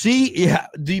you see? Yeah.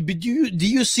 Do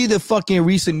you see the fucking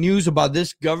recent news about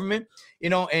this government?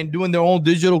 And doing their own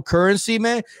digital currency,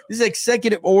 man. This is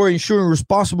executive order ensuring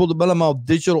responsible development of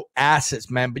digital assets,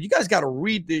 man. But you guys got to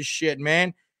read this shit,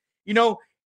 man.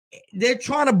 They're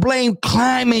trying to blame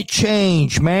climate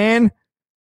change, man.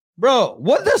 Bro,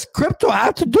 what does crypto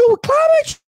have to do with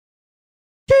climate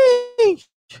change?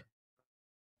 What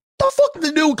the fuck does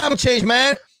it do with climate change,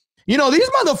 man? These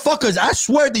motherfuckers, I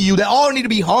swear to you, they all need to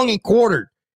be hung and quartered.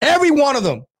 Every one of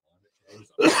them.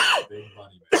 Big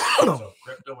money, man. So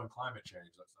crypto and climate change,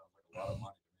 that sounds like a lot of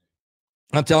money.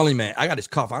 I'm telling you, man, I got this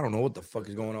cough. I don't know what the fuck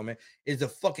is going on, man. It's the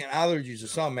fucking allergies or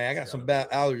something, man. I got some bad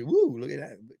allergies. Woo, look at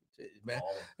that, man.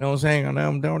 You know what I'm saying?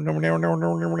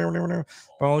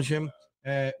 Promotion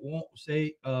won't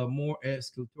say more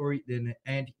escalatory than the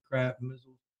anti-craft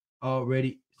missiles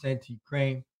already sent to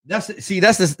Ukraine. That's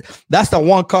the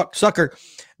one cocksucker.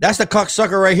 That's the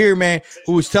cocksucker right here, man,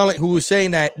 who was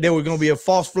saying that there was going to be a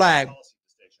false flag.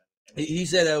 He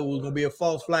said that it was going to be a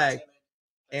false flag.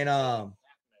 And you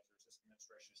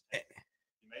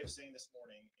may have seen this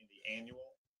morning in the annual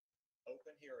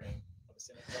open hearing of the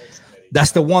Senate Intelligence Committee.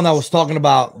 That's the one I was talking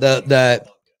about.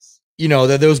 you know,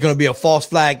 that there was going to be a false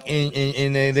flag,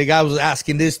 and the guy was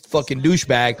asking this fucking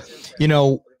douchebag, you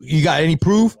know, you got any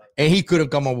proof? And he couldn't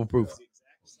come up with proof.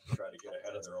 Try to get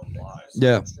ahead of their own lies.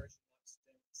 Yeah.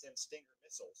 Send Stinger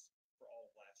missiles for all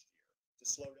of last year to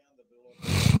slow down the build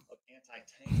of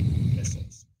anti-tank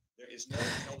missiles. There is no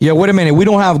Yeah, wait a minute. We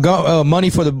don't have money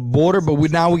for the border, but we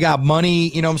got money,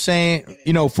 you know what I'm saying?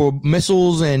 You know, for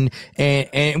missiles and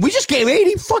we just gave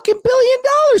 $80 fucking billion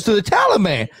to the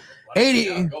Taliban. 80.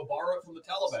 Yeah, go borrow it from the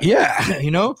Taliban. Yeah,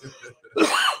 you know.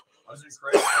 Wasn't it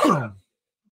crazy? After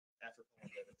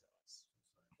pulling it to us.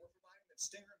 We're providing them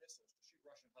Stinger missiles to shoot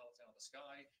Russian pilots out of the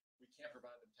sky. We can't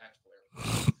provide them tactical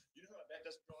aircraft. You know what that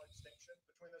doesn't draw a distinction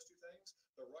between those two things?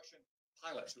 The Russian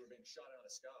pilots who are being shot out of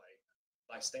the sky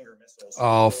by Stinger missiles.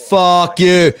 Oh, fuck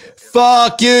you.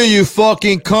 Fuck you, you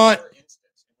fucking cunt.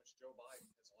 Instance in which Joe Biden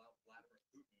has allowed Vladimir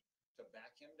Putin to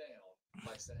back him down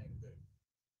by saying that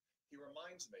he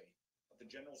reminds me of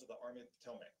the generals of the Army of the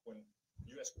Potomac when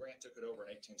U.S. Grant took it over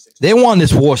in 1860. They won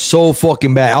this war so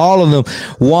fucking bad. All of them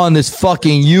won this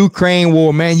fucking Ukraine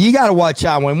war, man. You got to watch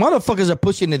out. When motherfuckers are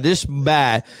pushing it this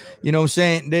bad, you know what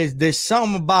I'm saying? There's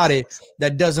something about it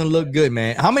that doesn't look good,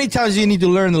 man. How many times do you need to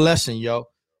learn the lesson, yo?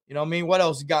 You know what I mean? What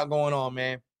else you got going on,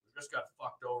 man? We just got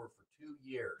fucked over for 2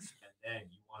 years, and then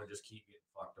you want to just keep getting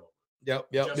fucked over. Yep.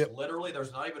 Literally,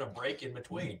 there's not even a break in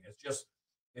between. It just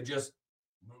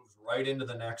moves right into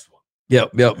the next one.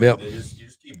 Yep. You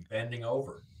just keep bending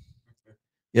over.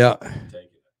 Yeah. Take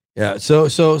it. Yeah. So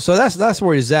that's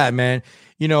where he's at, man.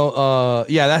 You know,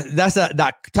 that's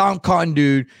that Tom Cotton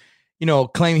dude, you know,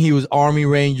 claiming he was Army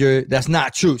Ranger. That's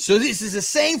not true. So this is the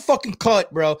same fucking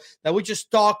cut, bro, that we're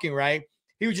just talking, right?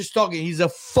 He was just talking. He's a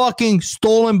fucking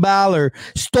stolen valor,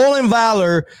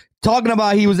 talking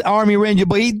about he was Army Ranger,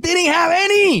 but he didn't have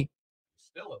any.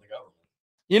 Still in the government.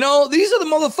 You know, these are the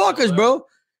motherfuckers, bro.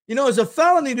 You know, it's a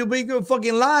felony to be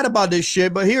fucking lied about this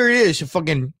shit, but here it is. You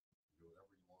fucking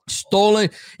stolen.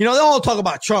 You know, they all talk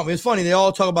about Trump. It's funny. They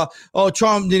all talk about, oh,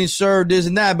 Trump didn't serve this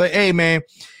and that. But hey, man,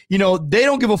 you know, they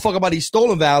don't give a fuck about these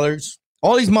stolen valors.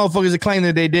 All these motherfuckers that claim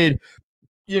that they did,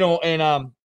 you know,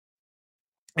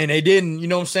 and they didn't, you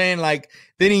know what I'm saying? Like,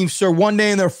 they didn't even serve one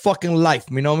day in their fucking life,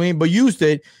 you know what I mean? But used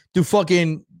it to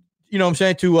fucking, you know what I'm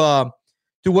saying? To what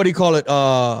do you call it? You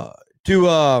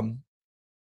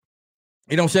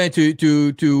know what I'm saying? To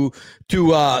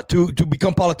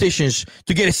become politicians,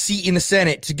 to get a seat in the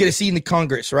Senate, to get a seat in the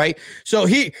Congress, right? So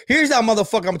here's that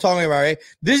motherfucker I'm talking about, right?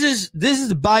 This is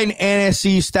the Biden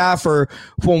NSC staffer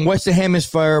from Western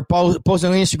Hemisphere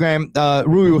posting on Instagram.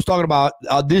 Rudy was talking about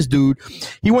this dude.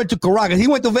 He went to Caracas. He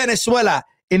went to Venezuela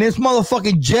in this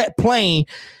motherfucking jet plane,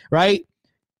 right?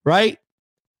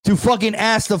 To fucking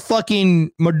ask the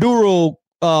fucking Maduro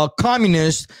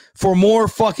communists for more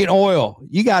fucking oil.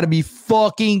 You got to be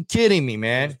fucking kidding me,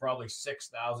 man. It's probably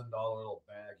 $6,000 little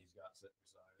bag he's got sitting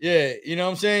beside. Yeah, you know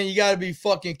what I'm saying? You got to be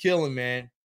fucking killing, man.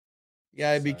 You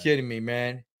got to be kidding me,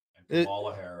 man. And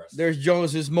Kamala Harris. There's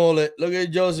Joseph's mullet. Look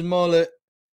at Joseph's mullet.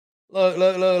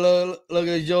 Look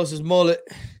at Joseph's mullet.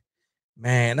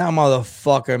 Man, that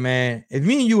motherfucker, man. If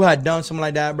me and you had done something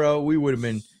like that, bro, we would have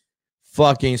been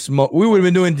fucking smoke. We would have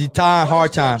been doing the time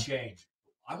hard time. Change.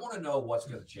 I want to know what's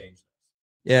going to change this.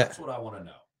 Yeah, that's what I want to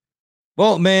know.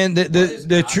 Well, man,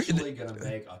 the actually going to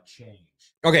make a change.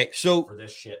 Okay, so for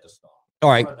this shit to stop. All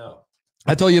right,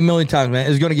 I told you a million times,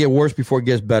 man. It's going to get worse before it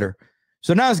gets better.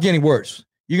 So now it's getting worse.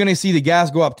 You're going to see the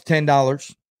gas go up to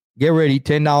 $10. Get ready,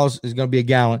 $10 is going to be a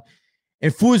gallon,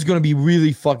 and food is going to be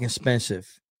really fucking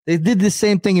expensive. They did the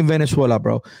same thing in Venezuela,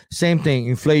 bro. Same thing,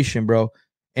 inflation, bro.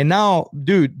 And now,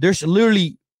 dude, there's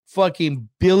literally fucking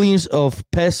billions of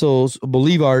pesos,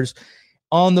 bolivars,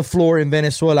 on the floor in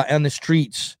Venezuela, on the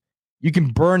streets. You can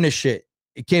burn this shit.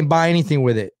 You can't buy anything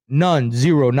with it. None,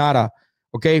 zero, nada.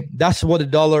 Okay, that's what the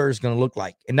dollar is going to look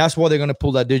like, and that's why they're going to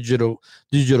pull that digital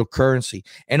currency.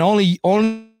 And only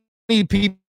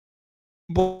people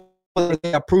that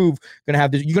they approve going to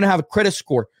have this. You're going to have a credit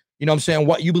score. You know what I'm saying?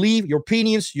 What you believe, your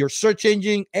opinions, your search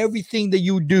engine, everything that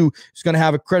you do is going to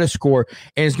have a credit score,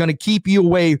 and it's going to keep you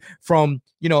away from,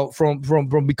 you know, from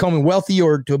becoming wealthy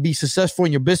or to be successful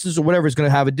in your business or whatever. It's going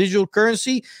to have a digital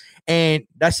currency, and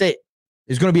that's it.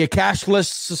 It's going to be a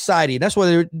cashless society. That's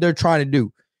what they're trying to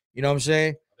do. You know what I'm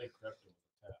saying?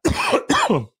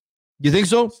 You think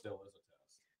so?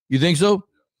 You think so?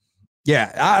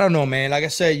 Yeah, I don't know, man. Like I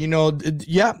said, you know,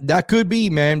 yeah, that could be,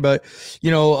 man. But,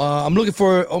 you know, I'm looking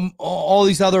for all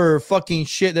these other fucking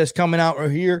shit that's coming out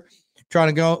right here, trying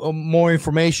to go more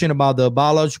information about the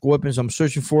biological weapons. I'm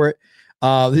searching for it.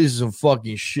 This is some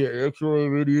fucking shit. X-ray,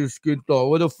 radius, skin thaw.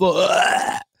 What the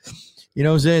fuck? You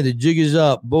know what I'm saying? The jig is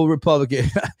up. Both Republican.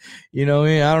 You know,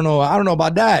 I don't know. I don't know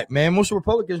about that, man. Most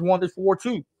Republicans want this war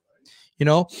too. You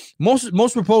know,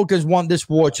 most Republicans want this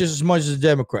war just as much as the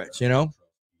Democrats. You know.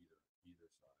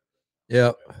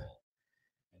 Yeah.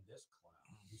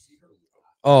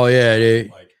 Oh yeah,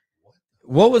 dude.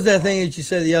 What was that thing that you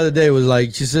said the other day? Was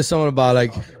like she said something about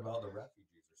like. Talking about the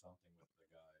refugees or something with the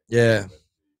guy. Yeah. With the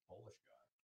Polish guy.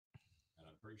 And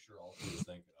I'm pretty sure all she was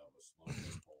thinking of was smoking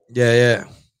this Polish. Yeah, yeah.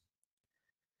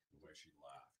 The way she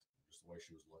laughed, just the way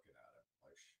she was looking at it.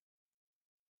 Like,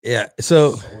 Yeah.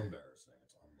 So embarrassing.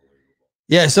 It's unbelievable.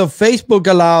 yeah, so Facebook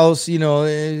allows, you know,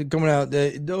 coming out.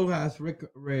 Though has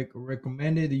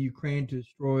recommended the Ukraine to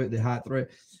destroy the hot threat.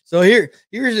 So here's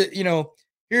a, you know,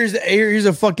 here's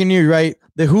a fucking news, right?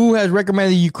 The WHO has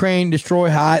recommended Ukraine destroy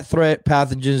high threat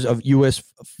pathogens of U.S.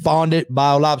 funded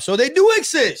biolabs. So they do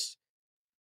exist.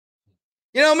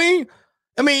 You know what I mean?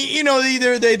 I mean, you know,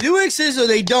 either they do exist or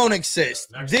they don't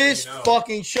exist. Next This thing you know-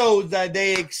 fucking shows that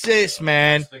they exist,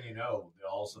 man. Next thing you know,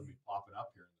 they'll also be popping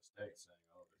up here in the States saying,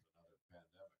 oh, there's another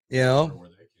pandemic. You know? I wonder where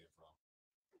they came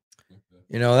from.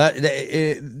 You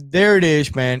know, there it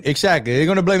is, man. Exactly. They're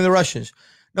going to blame the Russians.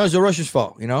 No, it's the Russians'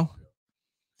 fault, you know?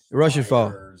 The Russians'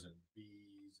 fault. Spiders and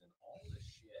bees and all this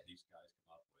shit these guys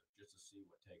come up with just to see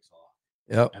what takes off.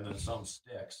 Yep. And then some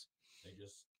sticks, they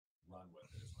just run with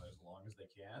it as long as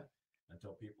they can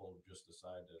until people just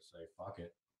decide to say fuck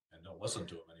it and don't listen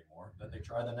to them anymore. Then they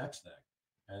try the next thing,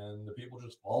 and the people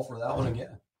just fall for that one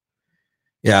again.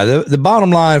 Yeah, the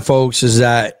bottom line, folks, is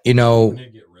that, you know, We need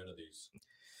to get rid of these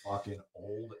fucking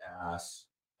old ass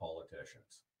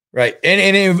politicians. right.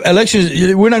 And in elections,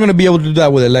 we're not going to be able to do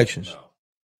that with elections. No.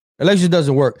 Elections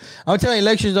doesn't work. I'm telling you,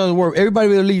 elections doesn't work. Everybody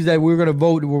believes that we're going to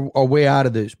vote our way out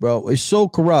of this, bro. It's so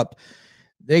corrupt.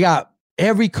 They got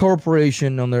every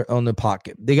corporation on the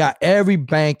pocket. They got every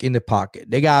bank in the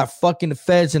pocket. They got fucking the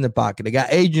feds in the pocket. They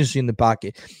got agency in the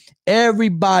pocket.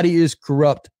 Everybody is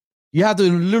corrupt. You have to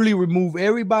literally remove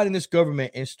everybody in this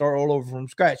government and start all over from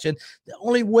scratch. And the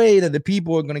only way that the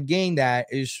people are going to gain that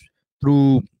is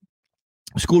through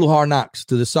School of Hard Knocks,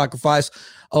 to the sacrifice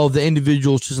of the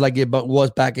individuals, just like it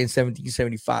was back in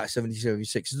 1775,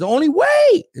 1776. It's the only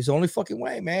way. It's the only fucking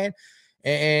way, man.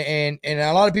 And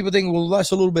a lot of people think, well,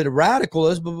 that's a little bit of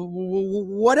radicalism, but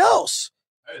what else?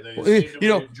 Hey, they seem to You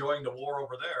know, be enjoying the war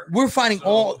over there. We're fighting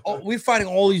we're fighting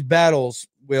all these battles,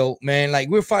 Will, man. Like,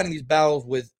 we're fighting these battles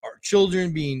with our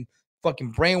children being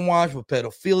fucking brainwashed, with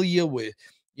pedophilia, with,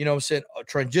 you know what I'm saying,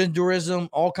 transgenderism,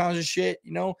 all kinds of shit,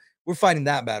 you know. We're fighting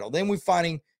that battle. Then we're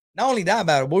fighting not only that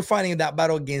battle, but we're fighting that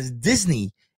battle against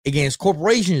Disney, against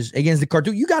corporations, against the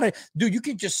cartoon. You gotta, dude, you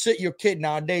can just sit your kid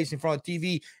nowadays in front of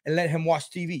TV and let him watch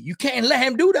TV. You can't let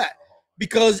him do that,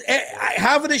 because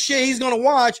half of the shit he's gonna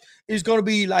watch is gonna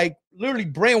be like literally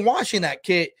brainwashing that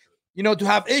kid, you know, to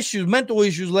have issues, mental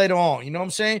issues later on. You know what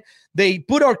I'm saying? They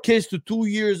put our kids to 2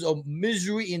 years of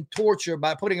misery and torture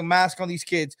by putting a mask on these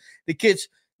kids. The kids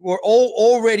were all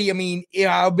already, I mean,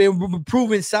 I've been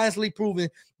proven, scientifically proven,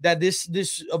 that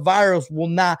this virus will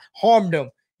not harm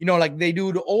them, you know, like they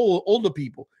do to older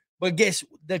people. But guess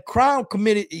the crime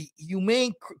committed,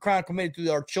 humane crime committed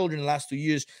to our children in the last 2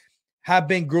 years have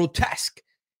been grotesque,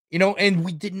 you know, and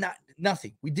we did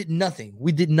nothing. We did nothing.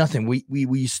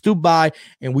 We stood by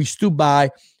and we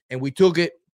took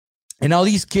it. And now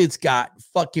these kids got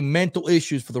fucking mental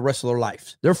issues for the rest of their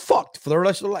lives. They're fucked for the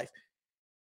rest of their life,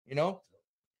 you know?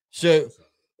 So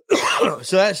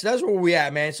that's where we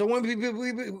at, man. So when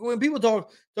people talk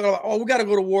about, oh, we got to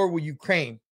go to war with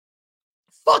Ukraine,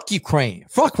 fuck Ukraine,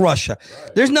 fuck Russia.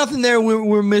 Right. There's nothing there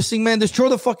we're missing, man. Destroy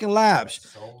the fucking labs.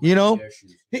 So You know? many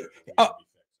issues here that need to be fixed.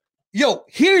 Yo,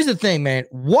 here's the thing, man.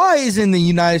 Why isn't the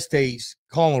United States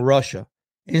calling Russia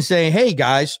and saying, hey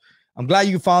guys, I'm glad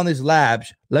you found these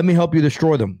labs. Let me help you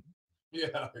destroy them.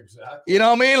 Yeah, exactly. You know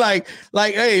what I mean? Like,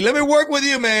 hey, let me work with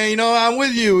you, man. You know, I'm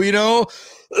with you, you know.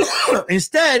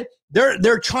 Instead,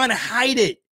 they're trying to hide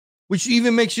it, which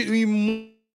even makes you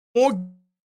even more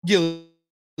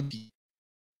guilty.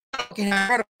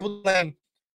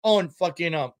 On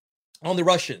fucking on the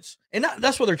Russians. And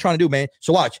that's what they're trying to do, man.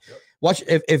 So watch. Yep. Watch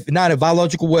if not a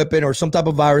biological weapon or some type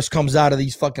of virus comes out of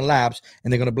these fucking labs,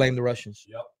 and they're gonna blame the Russians.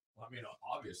 Yep. I mean,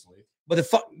 obviously, But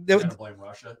they're gonna blame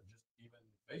Russia, just even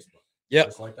Facebook. Yep.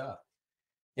 Just like that.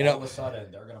 You All know, of a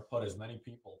sudden, they're gonna put as many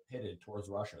people pitted towards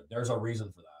Russia. There's a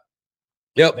reason for that.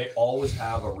 yep. They always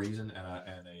have a reason and a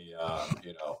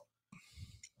you know,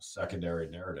 secondary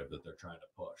narrative that they're trying to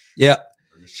push. Yeah.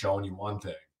 They're just showing you one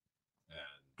thing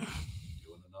and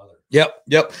doing another.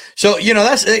 Yep. So you know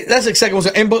that's exactly what's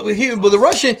and but the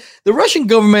Russian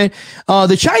government,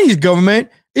 the Chinese government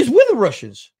is with the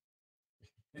Russians.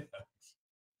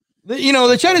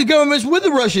 The Chinese government's with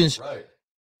the Russians. Right.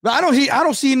 But I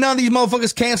don't see none of these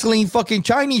motherfuckers canceling fucking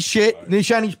Chinese shit, the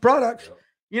Chinese products.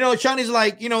 Chinese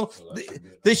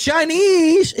the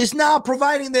Chinese is now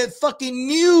providing the fucking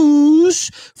news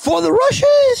for the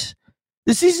Russians.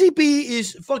 The CCP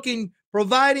is fucking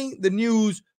providing the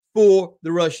news for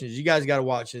the Russians. You guys got to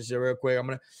watch this real quick. I'm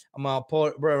gonna pull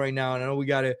it right now. And I know we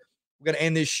gotta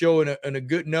end this show in a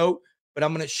good note, but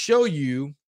I'm gonna show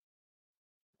you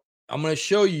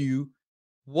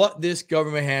what this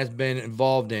government has been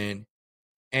involved in,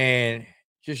 and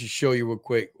just to show you real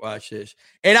quick, watch this.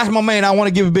 Hey, that's my man. I want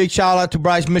to give a big shout out to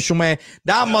Bryce Mitchell, man.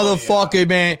 That motherfucker,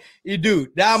 man. You dude,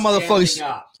 that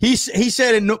motherfucker. He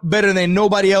said it better than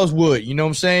nobody else would. You know what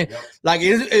I'm saying? Yep. Like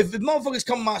if motherfuckers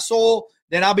come to my soul,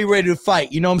 then I'll be ready to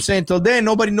fight. You know what I'm saying? Till then,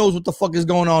 nobody knows what the fuck is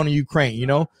going on in Ukraine.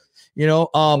 More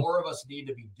of us need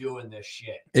to be doing this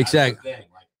shit. That's exactly. The thing.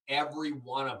 Like every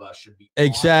one of us should be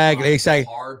exactly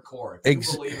hardcore. If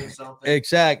you believe in something,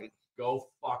 exactly. Go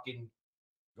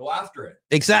after it.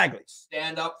 Exactly.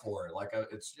 Stand up for it.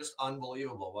 It's just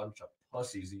unbelievable. A bunch of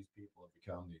pussies these people have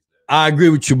become these days. I agree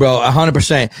with you, bro.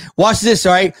 100%. Watch this,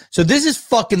 all right? So this is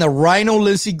fucking the Rhino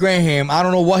Lindsey Graham. I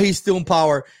don't know why he's still in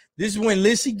power. This is when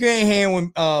Lindsey Graham,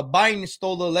 when Biden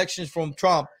stole the elections from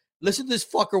Trump. Listen to this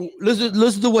fucker.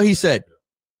 Listen to what he said.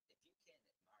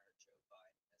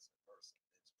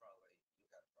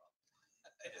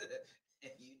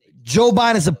 Joe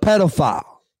Biden is a pedophile,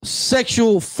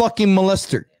 sexual fucking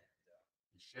molester.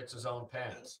 He shits his own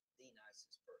pants.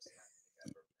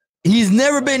 He's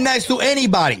never been nice to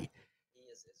anybody.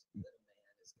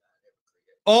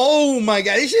 Oh my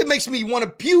God, this shit makes me want to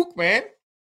puke, man.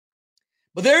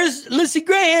 But there's Lindsey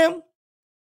Graham.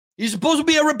 He's supposed to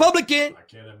be a Republican. I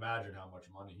can't imagine how much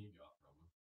money he got from him.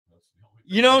 That's the only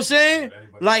You know what I'm saying?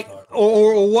 Like,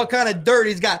 or what kind of dirt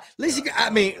he's got. Lindsey, I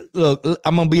mean, look,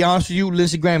 I'm gonna be honest with you.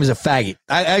 Lindsey Graham is a faggot.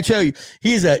 I tell you,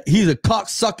 he's a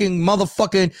cocksucking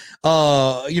motherfucking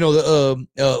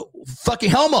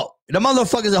fucking homo. The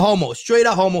motherfucker's a homo, straight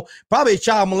up homo, probably a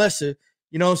child molester.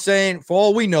 You know what I'm saying? For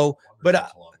all we know,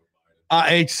 but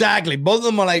exactly, both of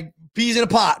them are like peas in a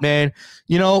pot, man.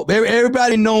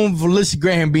 Everybody known for Lindsey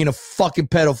Graham being a fucking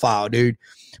pedophile, dude.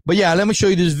 But yeah, let me show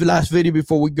you this last video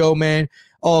before we go, man.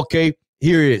 Okay,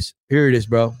 here it is. Here it is,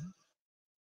 bro.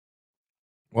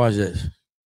 Watch this.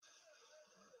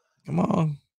 Come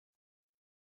on.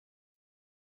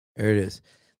 Here it is.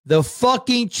 The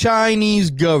fucking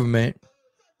Chinese government.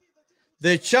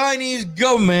 The Chinese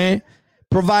government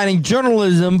providing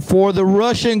journalism for the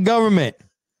Russian government.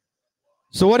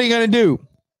 So what are you going to do?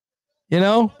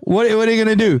 What are you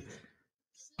going to do?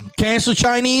 Cancel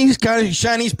Chinese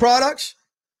products?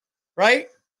 Right?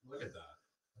 Look at that.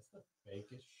 That's the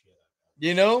fakest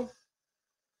shit. They'll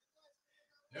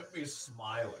be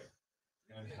smiling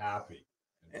and happy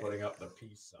and putting up the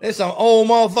peace sign. There's some old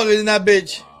motherfuckers in that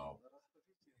bitch. Wow.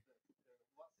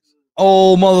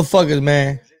 Old motherfuckers,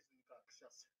 man.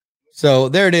 So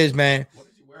there it is, man. What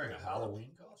is he wearing? A Halloween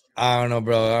costume? I don't know,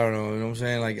 bro. I don't know. You know what I'm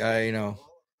saying? Like, I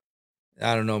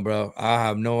don't know, bro. I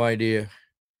have no idea.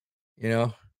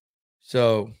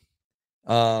 So,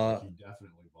 He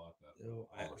definitely bought that.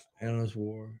 endless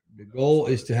war. The goal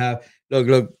is to have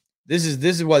look. This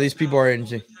is why these people are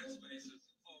interesting.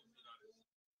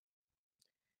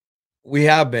 We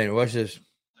have been. Watch this.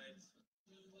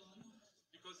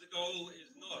 Because the goal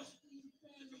is not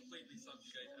to completely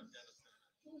subjugate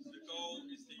Afghanistan. The goal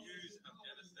is to use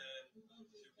Afghanistan to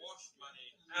wash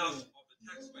money out of the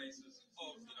tax bases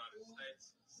of the United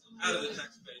States, out of the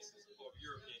tax bases of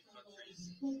European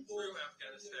countries, through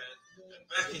Afghanistan, and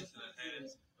back into the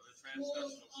hands of a transnational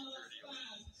security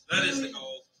element. That is the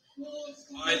goal.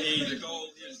 I.e., the goal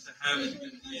is to have an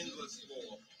endless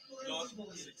war, not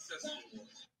a successful war.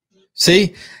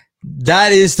 See,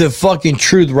 that is the fucking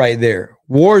truth right there.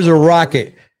 War's a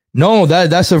rocket. No,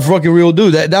 that's a fucking real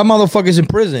dude. That motherfucker's in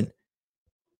prison.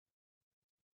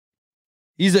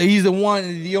 He's the one,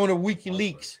 the owner of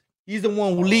WikiLeaks. He's the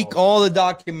one who leaked all the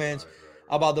documents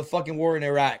about the fucking war in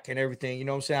Iraq and everything. You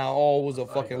know what I'm saying? All was a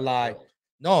fucking lie.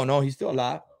 No, he's still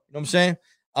alive. You know what I'm saying?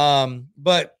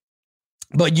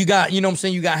 But you got, you know what I'm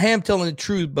saying? You got him telling the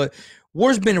truth, but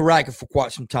war's been a racket for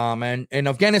quite some time, man. And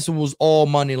Afghanistan was all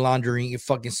money laundering and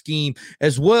fucking scheme,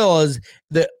 as well as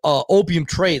the opium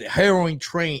trade, the heroin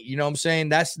trade. You know what I'm saying?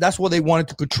 That's what they wanted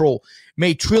to control.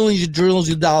 Made trillions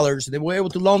of dollars. They were able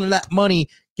to launder that money.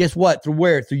 Guess what? Through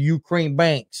where? Through Ukraine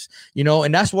banks.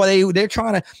 And that's why they're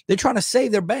trying to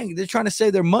save their bank. They're trying to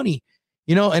save their money.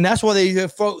 You know, and that's why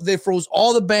they froze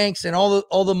all the banks and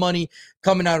all the money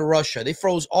coming out of Russia. They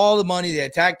froze all the money. They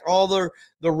attacked all the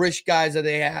rich guys that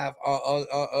they have.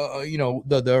 You know,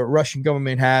 the Russian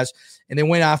government has, and they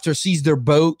went after, seized their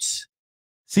boats.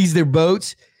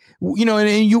 You know,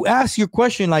 and you ask your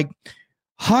question like,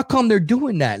 how come they're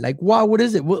doing that? Like, why? What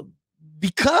is it? Well,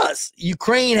 because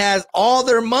Ukraine has all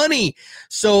their money,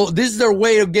 so this is their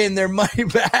way of getting their money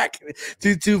back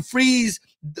to freeze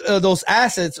those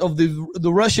assets of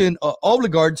the Russian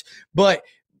oligarchs, but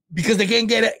because they can't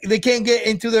get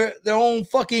into their own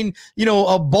fucking, you know,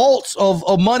 vaults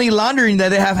of money laundering that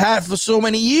they have had for so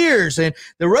many years, and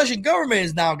the Russian government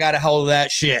has now got a hold of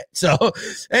that shit. So,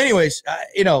 anyways,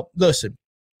 you know, listen.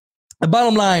 The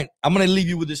bottom line, I'm gonna leave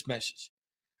you with this message.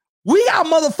 We got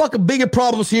motherfucking bigger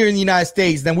problems here in the United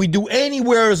States than we do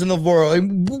anywhere else in the world.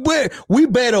 And we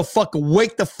better fucking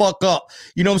wake the fuck up.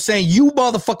 You know what I'm saying? You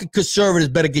motherfucking conservatives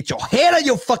better get your head out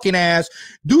your fucking ass,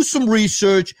 do some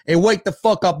research, and wake the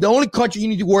fuck up. The only country you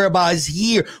need to worry about is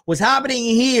here. What's happening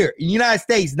here in the United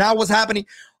States, not what's happening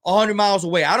 100 miles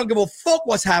away. I don't give a fuck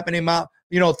what's happening,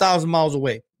 1,000 miles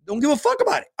away. Don't give a fuck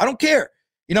about it. I don't care.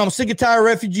 You know, I'm sick and tired of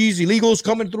refugees, illegals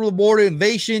coming through the border,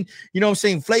 invasion, you know what I'm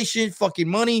saying, inflation, fucking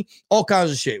money, all kinds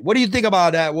of shit. What do you think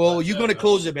about that? Well, you're going to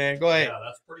close it, man. Go ahead. Yeah,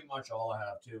 that's pretty much all I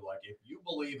have, too. Like, if you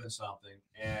believe in something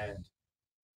and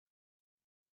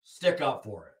stick up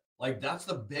for it, like, that's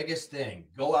the biggest thing.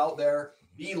 Go out there,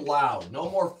 be loud. No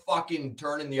more fucking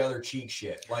turning the other cheek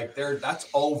shit. Like, that's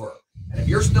over. And if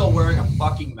you're still wearing a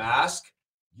fucking mask,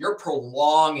 you're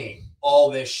prolonging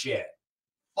all this shit.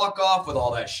 Fuck off with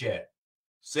all that shit.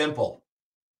 Simple.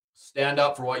 Stand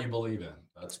up for what you believe in.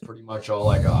 That's pretty much all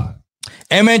I got.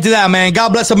 Amen to that, man. God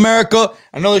bless America.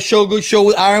 Another good show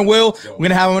with Iron Will. We're going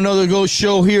to have another good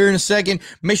show here in a second.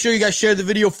 Make sure you guys share the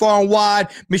video far and wide.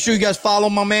 Make sure you guys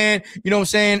follow my man. You know what I'm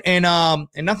saying? And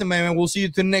nothing, man. We'll see you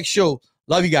to the next show.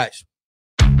 Love you guys.